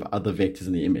set of other vectors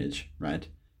in the image, right?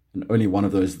 And only one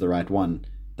of those is the right one.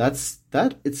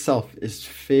 That itself is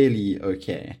fairly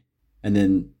okay. And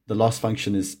then the loss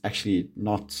function is actually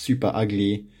not super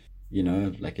ugly,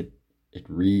 like it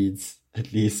reads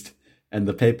at least. And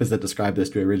the papers that describe this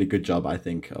do a really good job, I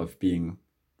think, of being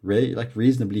really like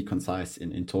reasonably concise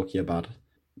in talking about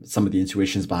some of the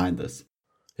intuitions behind this.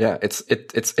 Yeah,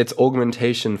 it's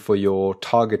augmentation for your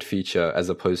target feature as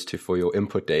opposed to for your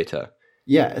input data.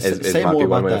 Yeah, say more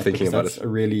about that, because that's a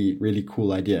really, really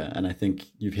cool idea. And I think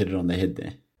you've hit it on the head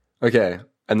there. Okay.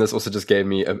 And this also just gave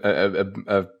me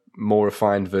a more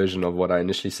refined version of what I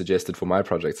initially suggested for my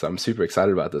project. So I'm super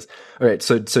excited about this. All right.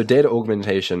 So data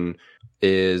augmentation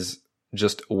is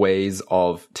just ways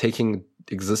of taking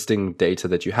existing data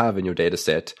that you have in your data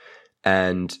set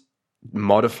and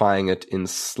modifying it in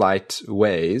slight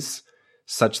ways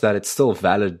such that it's still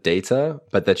valid data,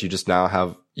 but that you just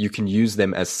now you can use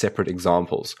them as separate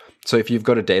examples. So if you've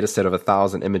got a data set of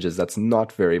 1,000 images, that's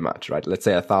not very much, right? Let's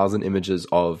say 1,000 images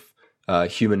of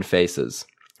human faces,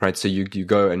 right? So you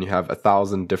go and you have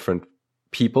 1,000 different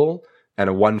people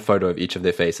and one photo of each of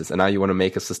their faces. And now you want to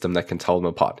make a system that can tell them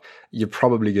apart. You're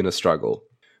probably going to struggle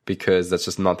because that's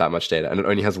just not that much data. And it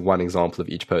only has one example of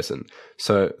each person.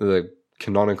 So the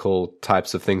canonical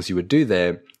types of things you would do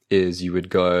there is you would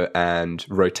go and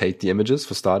rotate the images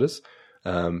for starters.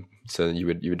 So you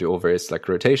would do all various like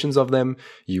rotations of them.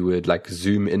 You would like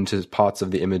zoom into parts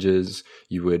of the images.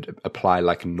 You would apply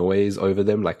like noise over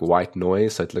them, like white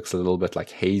noise, so it looks a little bit like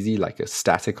hazy, like a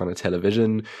static on a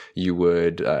television. You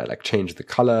would like change the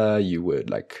color. You would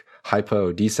like hyper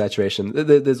or desaturation.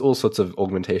 There's all sorts of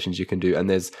augmentations you can do, and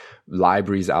there's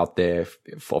libraries out there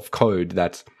of code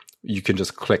that you can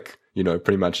just click.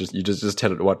 Pretty much you just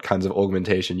tell it what kinds of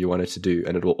augmentation you want it to do,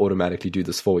 and it will automatically do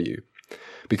this for you.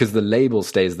 Because the label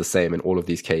stays the same in all of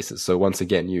these cases. So once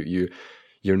again,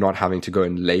 you're not having to go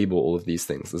and label all of these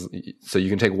things. So you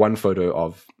can take one photo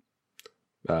of,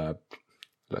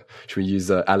 should we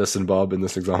use Alice and Bob in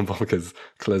this example? Because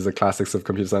those are classics of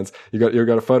computer science. You've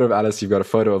got a photo of Alice, you've got a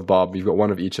photo of Bob, you've got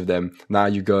one of each of them. Now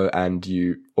you go and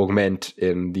you augment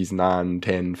in these 9,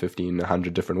 10, 15,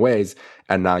 100 different ways.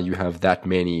 And now you have that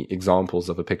many examples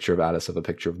of a picture of Alice, of a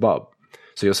picture of Bob.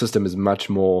 So your system is much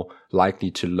more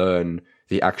likely to learn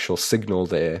the actual signal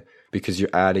there because you're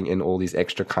adding in all these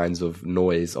extra kinds of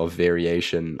noise, of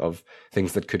variation, of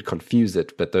things that could confuse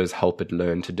it, but those help it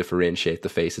learn to differentiate the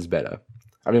faces better.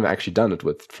 I've never actually done it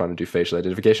with trying to do facial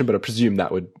identification, but I presume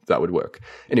that would work.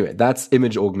 Anyway, that's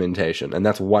image augmentation, and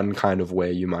that's one kind of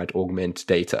way you might augment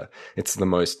data. It's the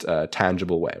most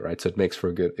tangible way, right? So it makes for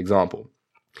a good example.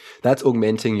 That's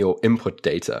augmenting your input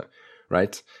data,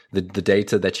 right? The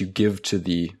data that you give to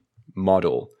the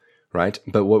model, right?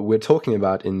 But what we're talking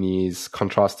about in these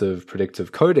contrastive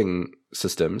predictive coding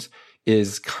systems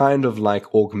is kind of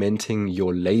like augmenting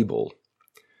your label,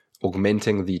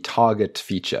 augmenting the target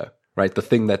feature, right? The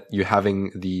thing that you're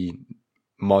having the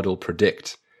model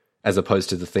predict as opposed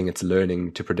to the thing it's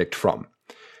learning to predict from.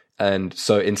 And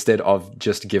so instead of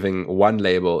just giving one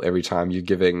label every time, you're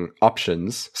giving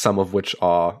options, one of which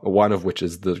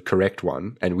is the correct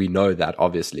one. And we know that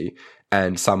obviously.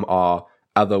 And some are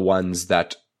other ones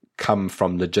that come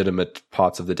from legitimate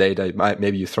parts of the data.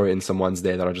 Maybe you throw in some ones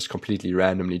there that are just completely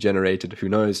randomly generated. Who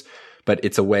knows? But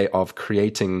it's a way of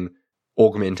creating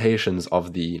augmentations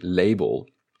of the label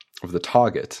of the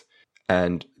target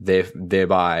and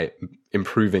thereby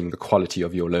improving the quality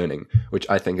of your learning, which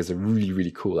I think is a really,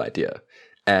 really cool idea.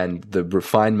 And the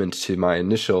refinement to my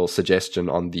initial suggestion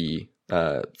on the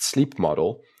sleep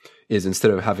model is,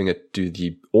 instead of having it do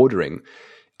the ordering,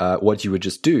 what you would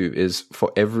just do is,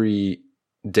 for every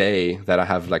day that I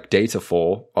have like data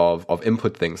for of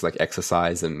input things like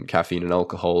exercise and caffeine and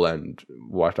alcohol and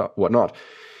whatnot,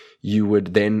 you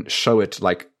would then show it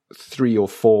like 3 or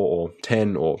 4 or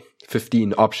 10 or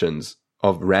 15 options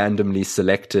of randomly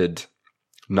selected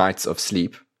nights of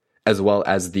sleep, as well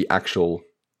as the actual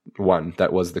one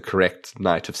that was the correct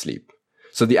night of sleep.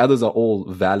 So the others are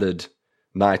all valid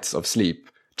nights of sleep,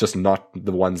 just not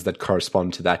the ones that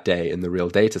correspond to that day in the real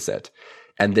data set.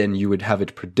 And then you would have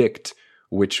it predict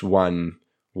which one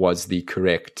was the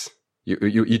correct.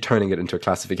 You're turning it into a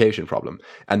classification problem.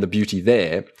 And the beauty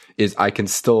there is I can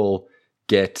still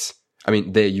get, I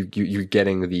mean, there you're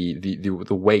getting the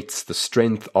weights, the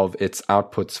strength of its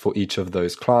outputs for each of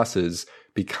those classes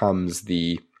becomes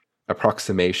the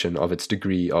approximation of its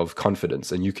degree of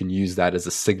confidence. And you can use that as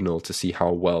a signal to see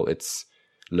how well it's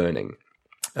learning.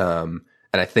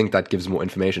 And I think that gives more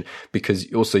information,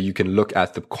 because also you can look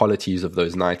at the qualities of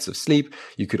those nights of sleep.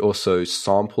 You could also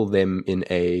sample them in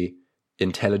a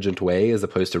intelligent way as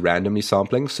opposed to randomly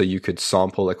sampling. So you could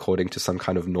sample according to some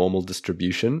kind of normal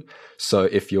distribution. So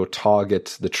if your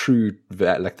target, the true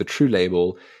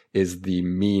label, is the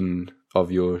mean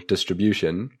of your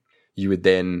distribution, you would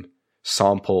then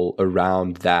sample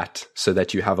around that so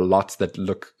that you have a lot that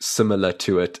look similar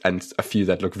to it and a few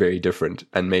that look very different.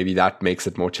 And maybe that makes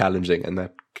it more challenging and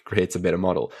that creates a better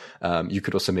model. You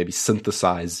could also maybe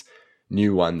synthesize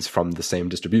new ones from the same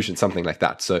distribution, something like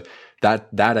that. So that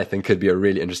I think could be a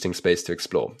really interesting space to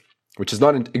explore, which is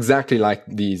not exactly like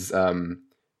these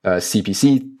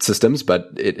CPC systems, but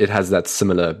it has that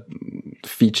similar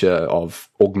feature of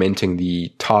augmenting the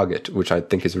target, which I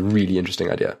think is a really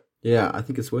interesting idea. Yeah, I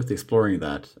think it's worth exploring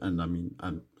that. And I mean,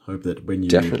 I hope that when you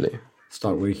definitely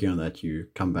start working on that, you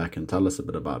come back and tell us a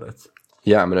bit about it.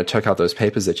 Yeah, I'm going to check out those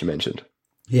papers that you mentioned.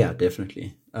 Yeah,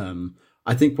 definitely.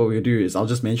 I think what we'll do is I'll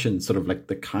just mention sort of like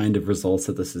the kind of results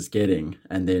that this is getting,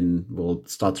 and then we'll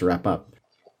start to wrap up.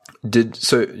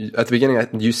 So at the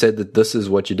beginning, you said that this is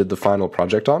what you did the final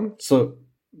project on? So,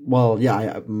 well,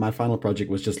 yeah, my final project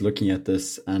was just looking at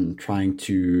this and trying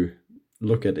to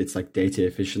look at its like data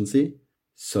efficiency.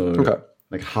 So, okay.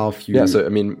 Like how few. Yeah. So I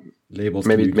mean, labels.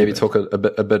 Maybe talk a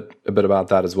bit about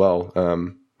that as well,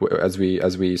 as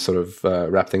we sort of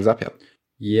wrap things up here.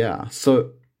 Yeah.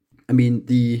 So, I mean,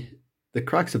 the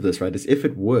crux of this, right, is if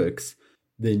it works,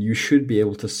 then you should be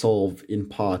able to solve in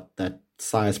part that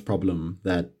size problem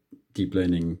that deep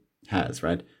learning has,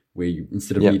 right? Where you,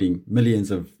 instead of needing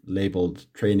millions of labeled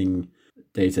training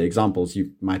data examples,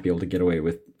 you might be able to get away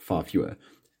with far fewer.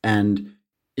 And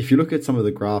if you look at some of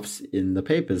the graphs in the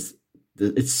papers,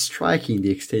 it's striking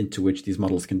the extent to which these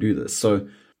models can do this. So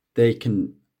they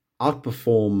can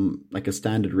outperform like a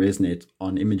standard ResNet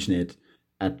on ImageNet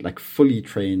at like fully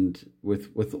trained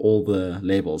with all the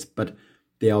labels, but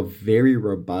they are very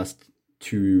robust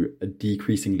to a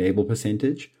decreasing label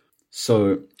percentage.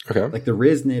 So like the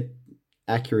ResNet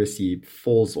accuracy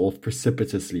falls off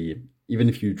precipitously, even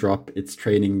if you drop its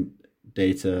training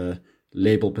data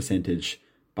label percentage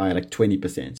by like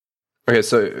 20%. Okay,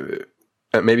 so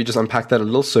maybe just unpack that a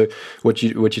little. So what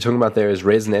you're talking about there is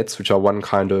ResNets, which are one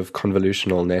kind of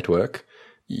convolutional network.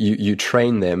 You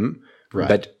train them, right,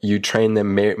 but you train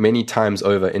them many times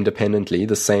over independently,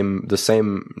 the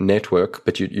same network,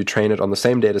 but you train it on the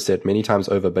same data set many times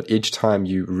over, but each time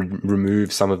you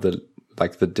remove some of the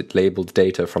labeled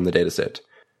data from the data set.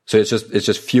 So it's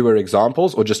just fewer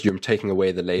examples, or just you're taking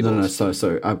away the labels? No.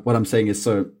 So what I'm saying is,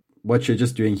 so what you're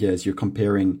just doing here is you're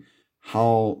comparing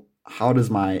how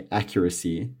does my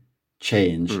accuracy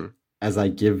change as I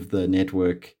give the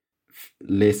network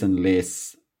less and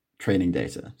less training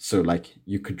data. So like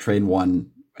you could train one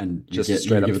and you just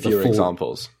straight up fewer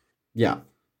examples. Yeah.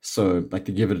 So like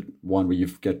to give it one where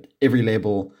you've got every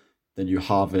label, then you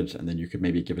halve it, and then you could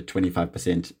maybe give it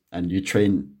 25%, and you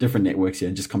train different networks here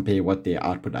and just compare what their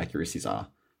output accuracies are.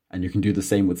 And you can do the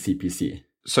same with CPC.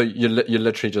 So you're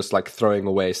literally just like throwing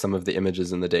away some of the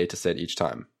images in the data set each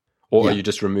time. Or are you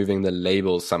just removing the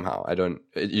labels somehow?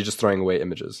 You're just throwing away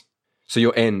images. So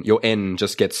your N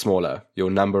just gets smaller. Your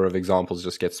number of examples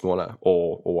just gets smaller,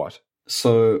 or what?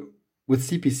 So with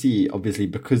CPC, obviously,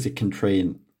 because it can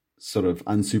train sort of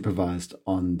unsupervised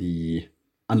on the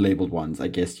unlabeled ones, I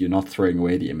guess you're not throwing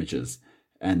away the images.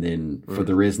 And then for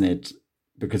the ResNet,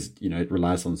 because, it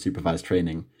relies on supervised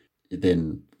training,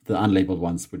 then the unlabeled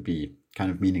ones would be kind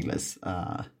of meaningless.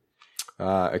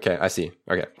 Okay, I see.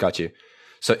 Okay, got you.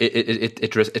 So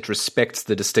it respects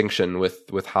the distinction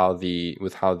with how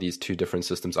these two different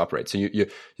systems operate. So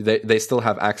they still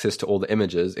have access to all the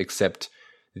images, except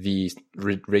the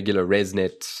regular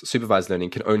ResNet supervised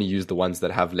learning can only use the ones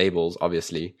that have labels,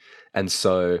 obviously. And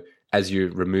so as you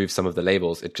remove some of the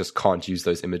labels, it just can't use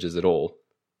those images at all.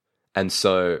 And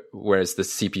so whereas the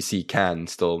CPC can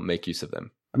still make use of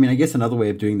them. I mean, I guess another way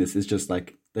of doing this is just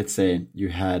like, let's say you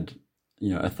had,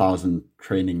 1,000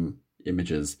 training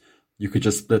images. You could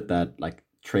just split that like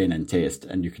train and test,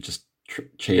 and you could just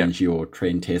change your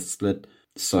train test split.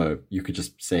 So you could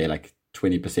just say like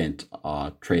 20%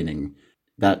 are training.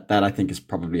 That I think is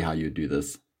probably how you do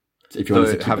this. If you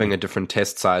want to having a different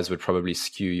test size would probably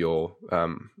skew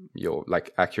your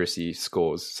like accuracy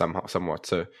scores somewhat.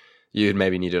 So you'd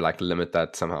maybe need to like limit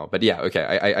that somehow. But yeah, okay,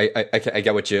 I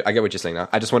get what you're saying now.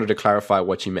 I just wanted to clarify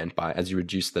what you meant by as you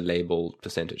reduce the label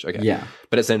percentage. Okay, yeah.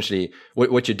 But essentially,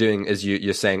 what you're doing is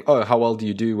you're saying, oh, how well do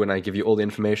you do when I give you all the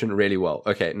information? Really well.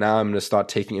 Okay, now I'm going to start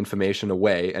taking information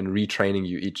away and retraining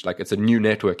you each. Like it's a new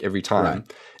network every time,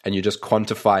 right. And you just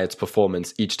quantify its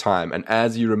performance each time. And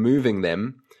as you're removing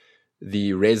them,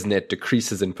 the ResNet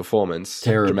decreases in performance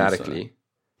dramatically. So.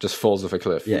 Just falls off a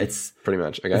cliff. Yeah, it's pretty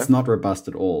much. Okay, it's not robust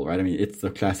at all, right? I mean, it's the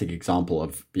classic example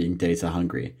of being data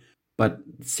hungry. But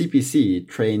CPC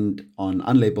trained on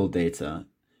unlabeled data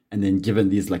and then given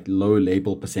these like low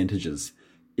label percentages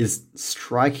is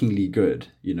strikingly good.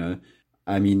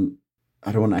 I mean,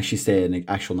 I don't want to actually say an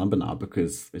actual number now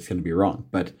because it's going to be wrong,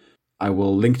 but I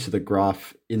will link to the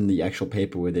graph in the actual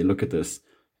paper where they look at this,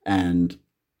 and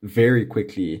very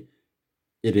quickly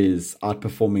it is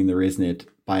outperforming the ResNet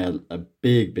by a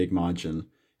big margin.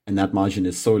 And that margin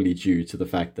is solely due to the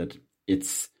fact that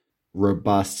it's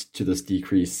robust to this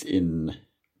decrease in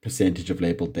percentage of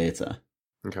labeled data.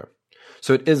 Okay.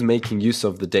 So it is making use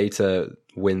of the data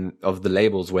of the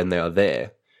labels when they are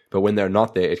there, but when they're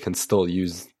not there, it can still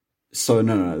use. So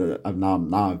no,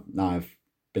 now I've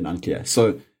been unclear.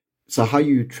 So how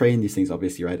you train these things,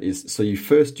 obviously, right, is so you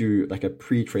first do like a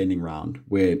pre-training round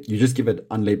where you just give it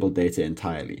unlabeled data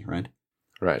entirely, right?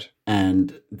 Right.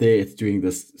 And there it's doing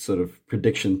this sort of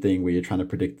prediction thing where you're trying to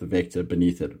predict the vector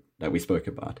beneath it that we spoke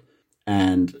about.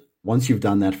 And once you've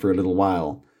done that for a little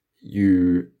while,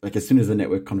 you, like as soon as the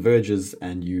network converges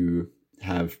and you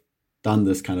have done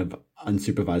this kind of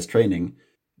unsupervised training,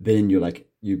 then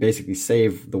you basically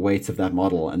save the weights of that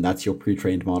model, and that's your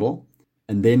pre-trained model.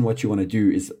 And then what you want to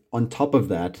do is on top of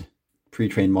that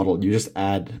pre-trained model, you just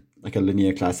add like a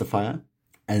linear classifier,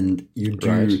 and you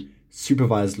do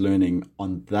supervised learning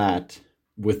on that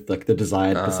with like the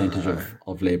desired percentage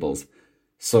of labels.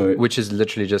 So, which is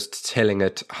literally just telling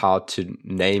it how to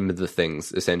name the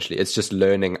things. Essentially, it's just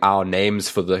learning our names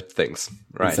for the things,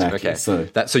 right? Exactly.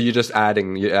 Okay. So you're just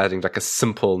adding like a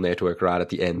simple network right at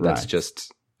the end. That's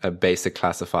just a basic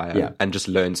classifier, and just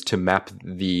learns to map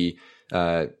the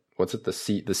the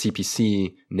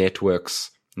CPC network's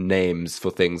names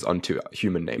for things onto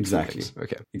human names. Exactly.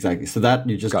 Okay. Exactly. So that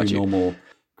you just do normal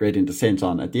gradient descent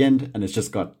on at the end, and it's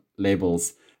just got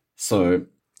labels. So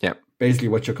basically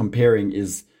what you're comparing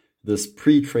is this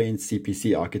pre-trained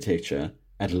CPC architecture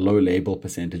at low label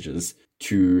percentages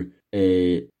to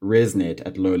a ResNet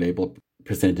at low label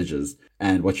percentages.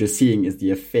 And what you're seeing is the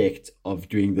effect of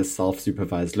doing this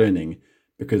self-supervised learning,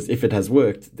 because if it has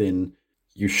worked, then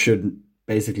you should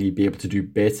basically be able to do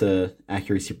better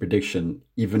accuracy prediction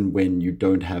even when you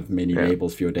don't have many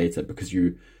labels for your data, because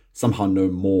you somehow know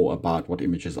more about what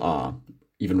images are,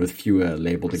 even with fewer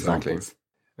labeled examples.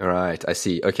 All right, I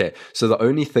see. Okay, so the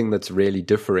only thing that's really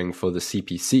differing for the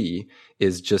CPC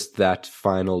is just that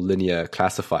final linear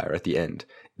classifier at the end.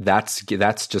 That's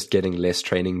just getting less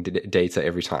training data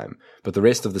every time. But the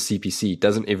rest of the CPC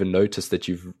doesn't even notice that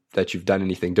you've done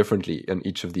anything differently in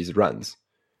each of these runs.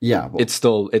 Yeah,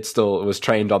 well, it was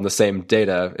trained on the same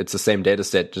data. It's the same data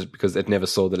set just because it never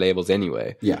saw the labels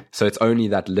anyway. Yeah. So it's only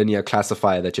that linear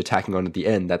classifier that you're tacking on at the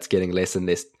end that's getting less and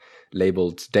less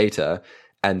labeled data.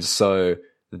 And so,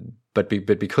 but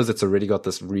because it's already got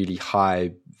this really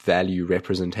high value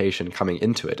representation coming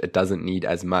into it, it doesn't need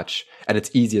as much, and it's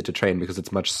easier to train because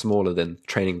it's much smaller than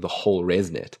training the whole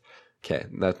ResNet. Okay,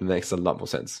 that makes a lot more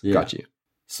sense. Yeah. Got you.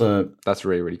 So that's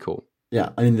really, really cool. Yeah,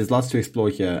 I mean, there's lots to explore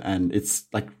here, and it's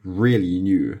like really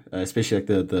new, especially like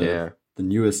the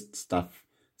newest stuff.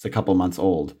 It's a couple months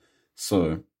old,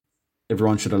 so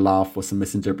everyone should allow for some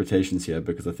misinterpretations here,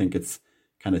 because I think it's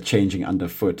kind of changing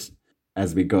underfoot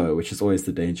as we go, which is always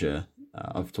the danger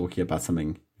of talking about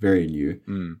something very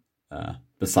new.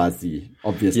 Besides the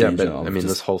obvious danger of, I mean,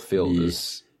 this whole field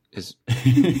is.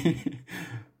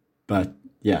 But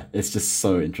yeah, it's just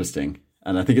so interesting.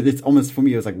 And I think it's almost, for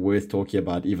me, it was like worth talking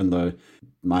about, even though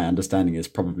my understanding is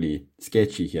probably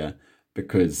sketchy here,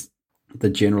 because the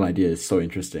general idea is so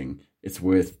interesting. It's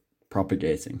worth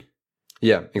propagating.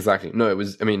 Yeah, exactly. No, it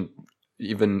was, I mean,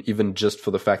 even just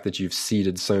for the fact that you've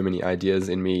seeded so many ideas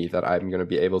in me that I'm going to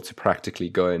be able to practically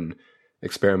go and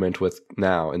experiment with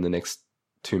now in the next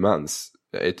 2 months.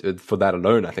 For that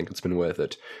alone, I think it's been worth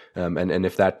it. And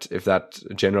if that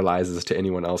generalizes to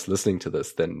anyone else listening to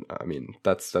this, then I mean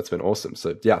that's been awesome.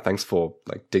 So yeah, thanks for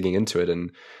like digging into it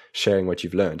and sharing what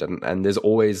you've learned. And there's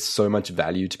always so much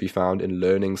value to be found in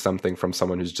learning something from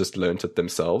someone who's just learned it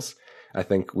themselves. I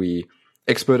think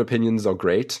expert opinions are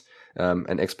great.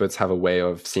 And experts have a way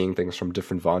of seeing things from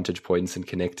different vantage points and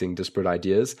connecting disparate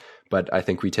ideas. But I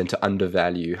think we tend to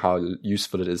undervalue how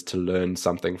useful it is to learn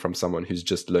something from someone who's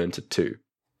just learned it too.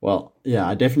 Well, yeah,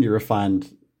 I definitely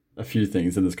refined a few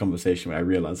things in this conversation where I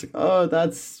realized, like, oh,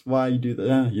 that's why you do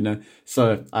that,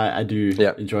 So I do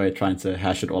enjoy trying to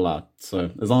hash it all out.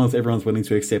 So as long as everyone's willing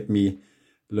to accept me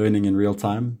learning in real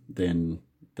time, then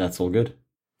that's all good.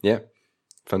 Yeah,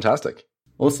 fantastic.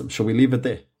 Awesome. Shall we leave it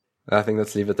there? I think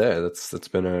let's leave it there. That's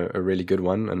been a really good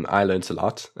one, and I learned a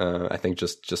lot. I think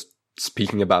just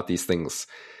speaking about these things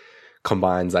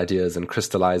combines ideas and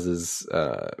crystallizes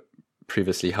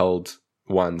previously held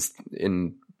ones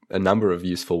in a number of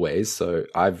useful ways. So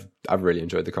I've really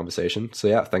enjoyed the conversation. So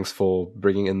yeah, thanks for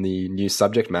bringing in the new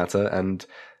subject matter, and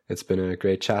it's been a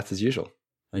great chat as usual.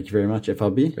 Thank you very much,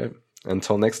 FRB. Great.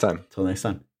 Until next time. Till next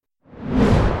time.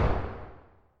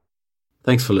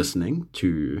 Thanks for listening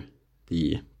to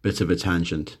the Bit of a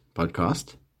Tangent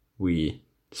podcast. We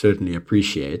certainly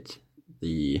appreciate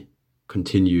the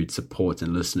continued support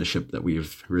and listenership that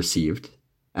we've received.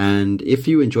 And if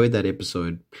you enjoyed that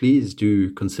episode, please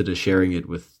do consider sharing it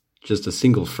with just a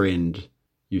single friend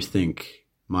you think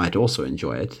might also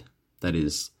enjoy it. That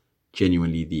is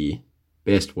genuinely the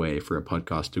best way for a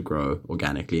podcast to grow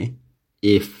organically.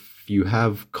 If you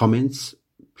have comments,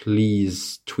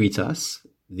 please tweet us.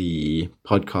 The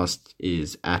podcast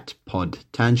is at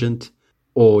PodTangent,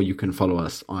 or you can follow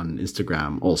us on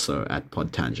Instagram also at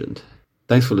PodTangent.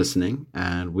 Thanks for listening,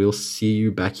 and we'll see you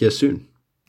back here soon.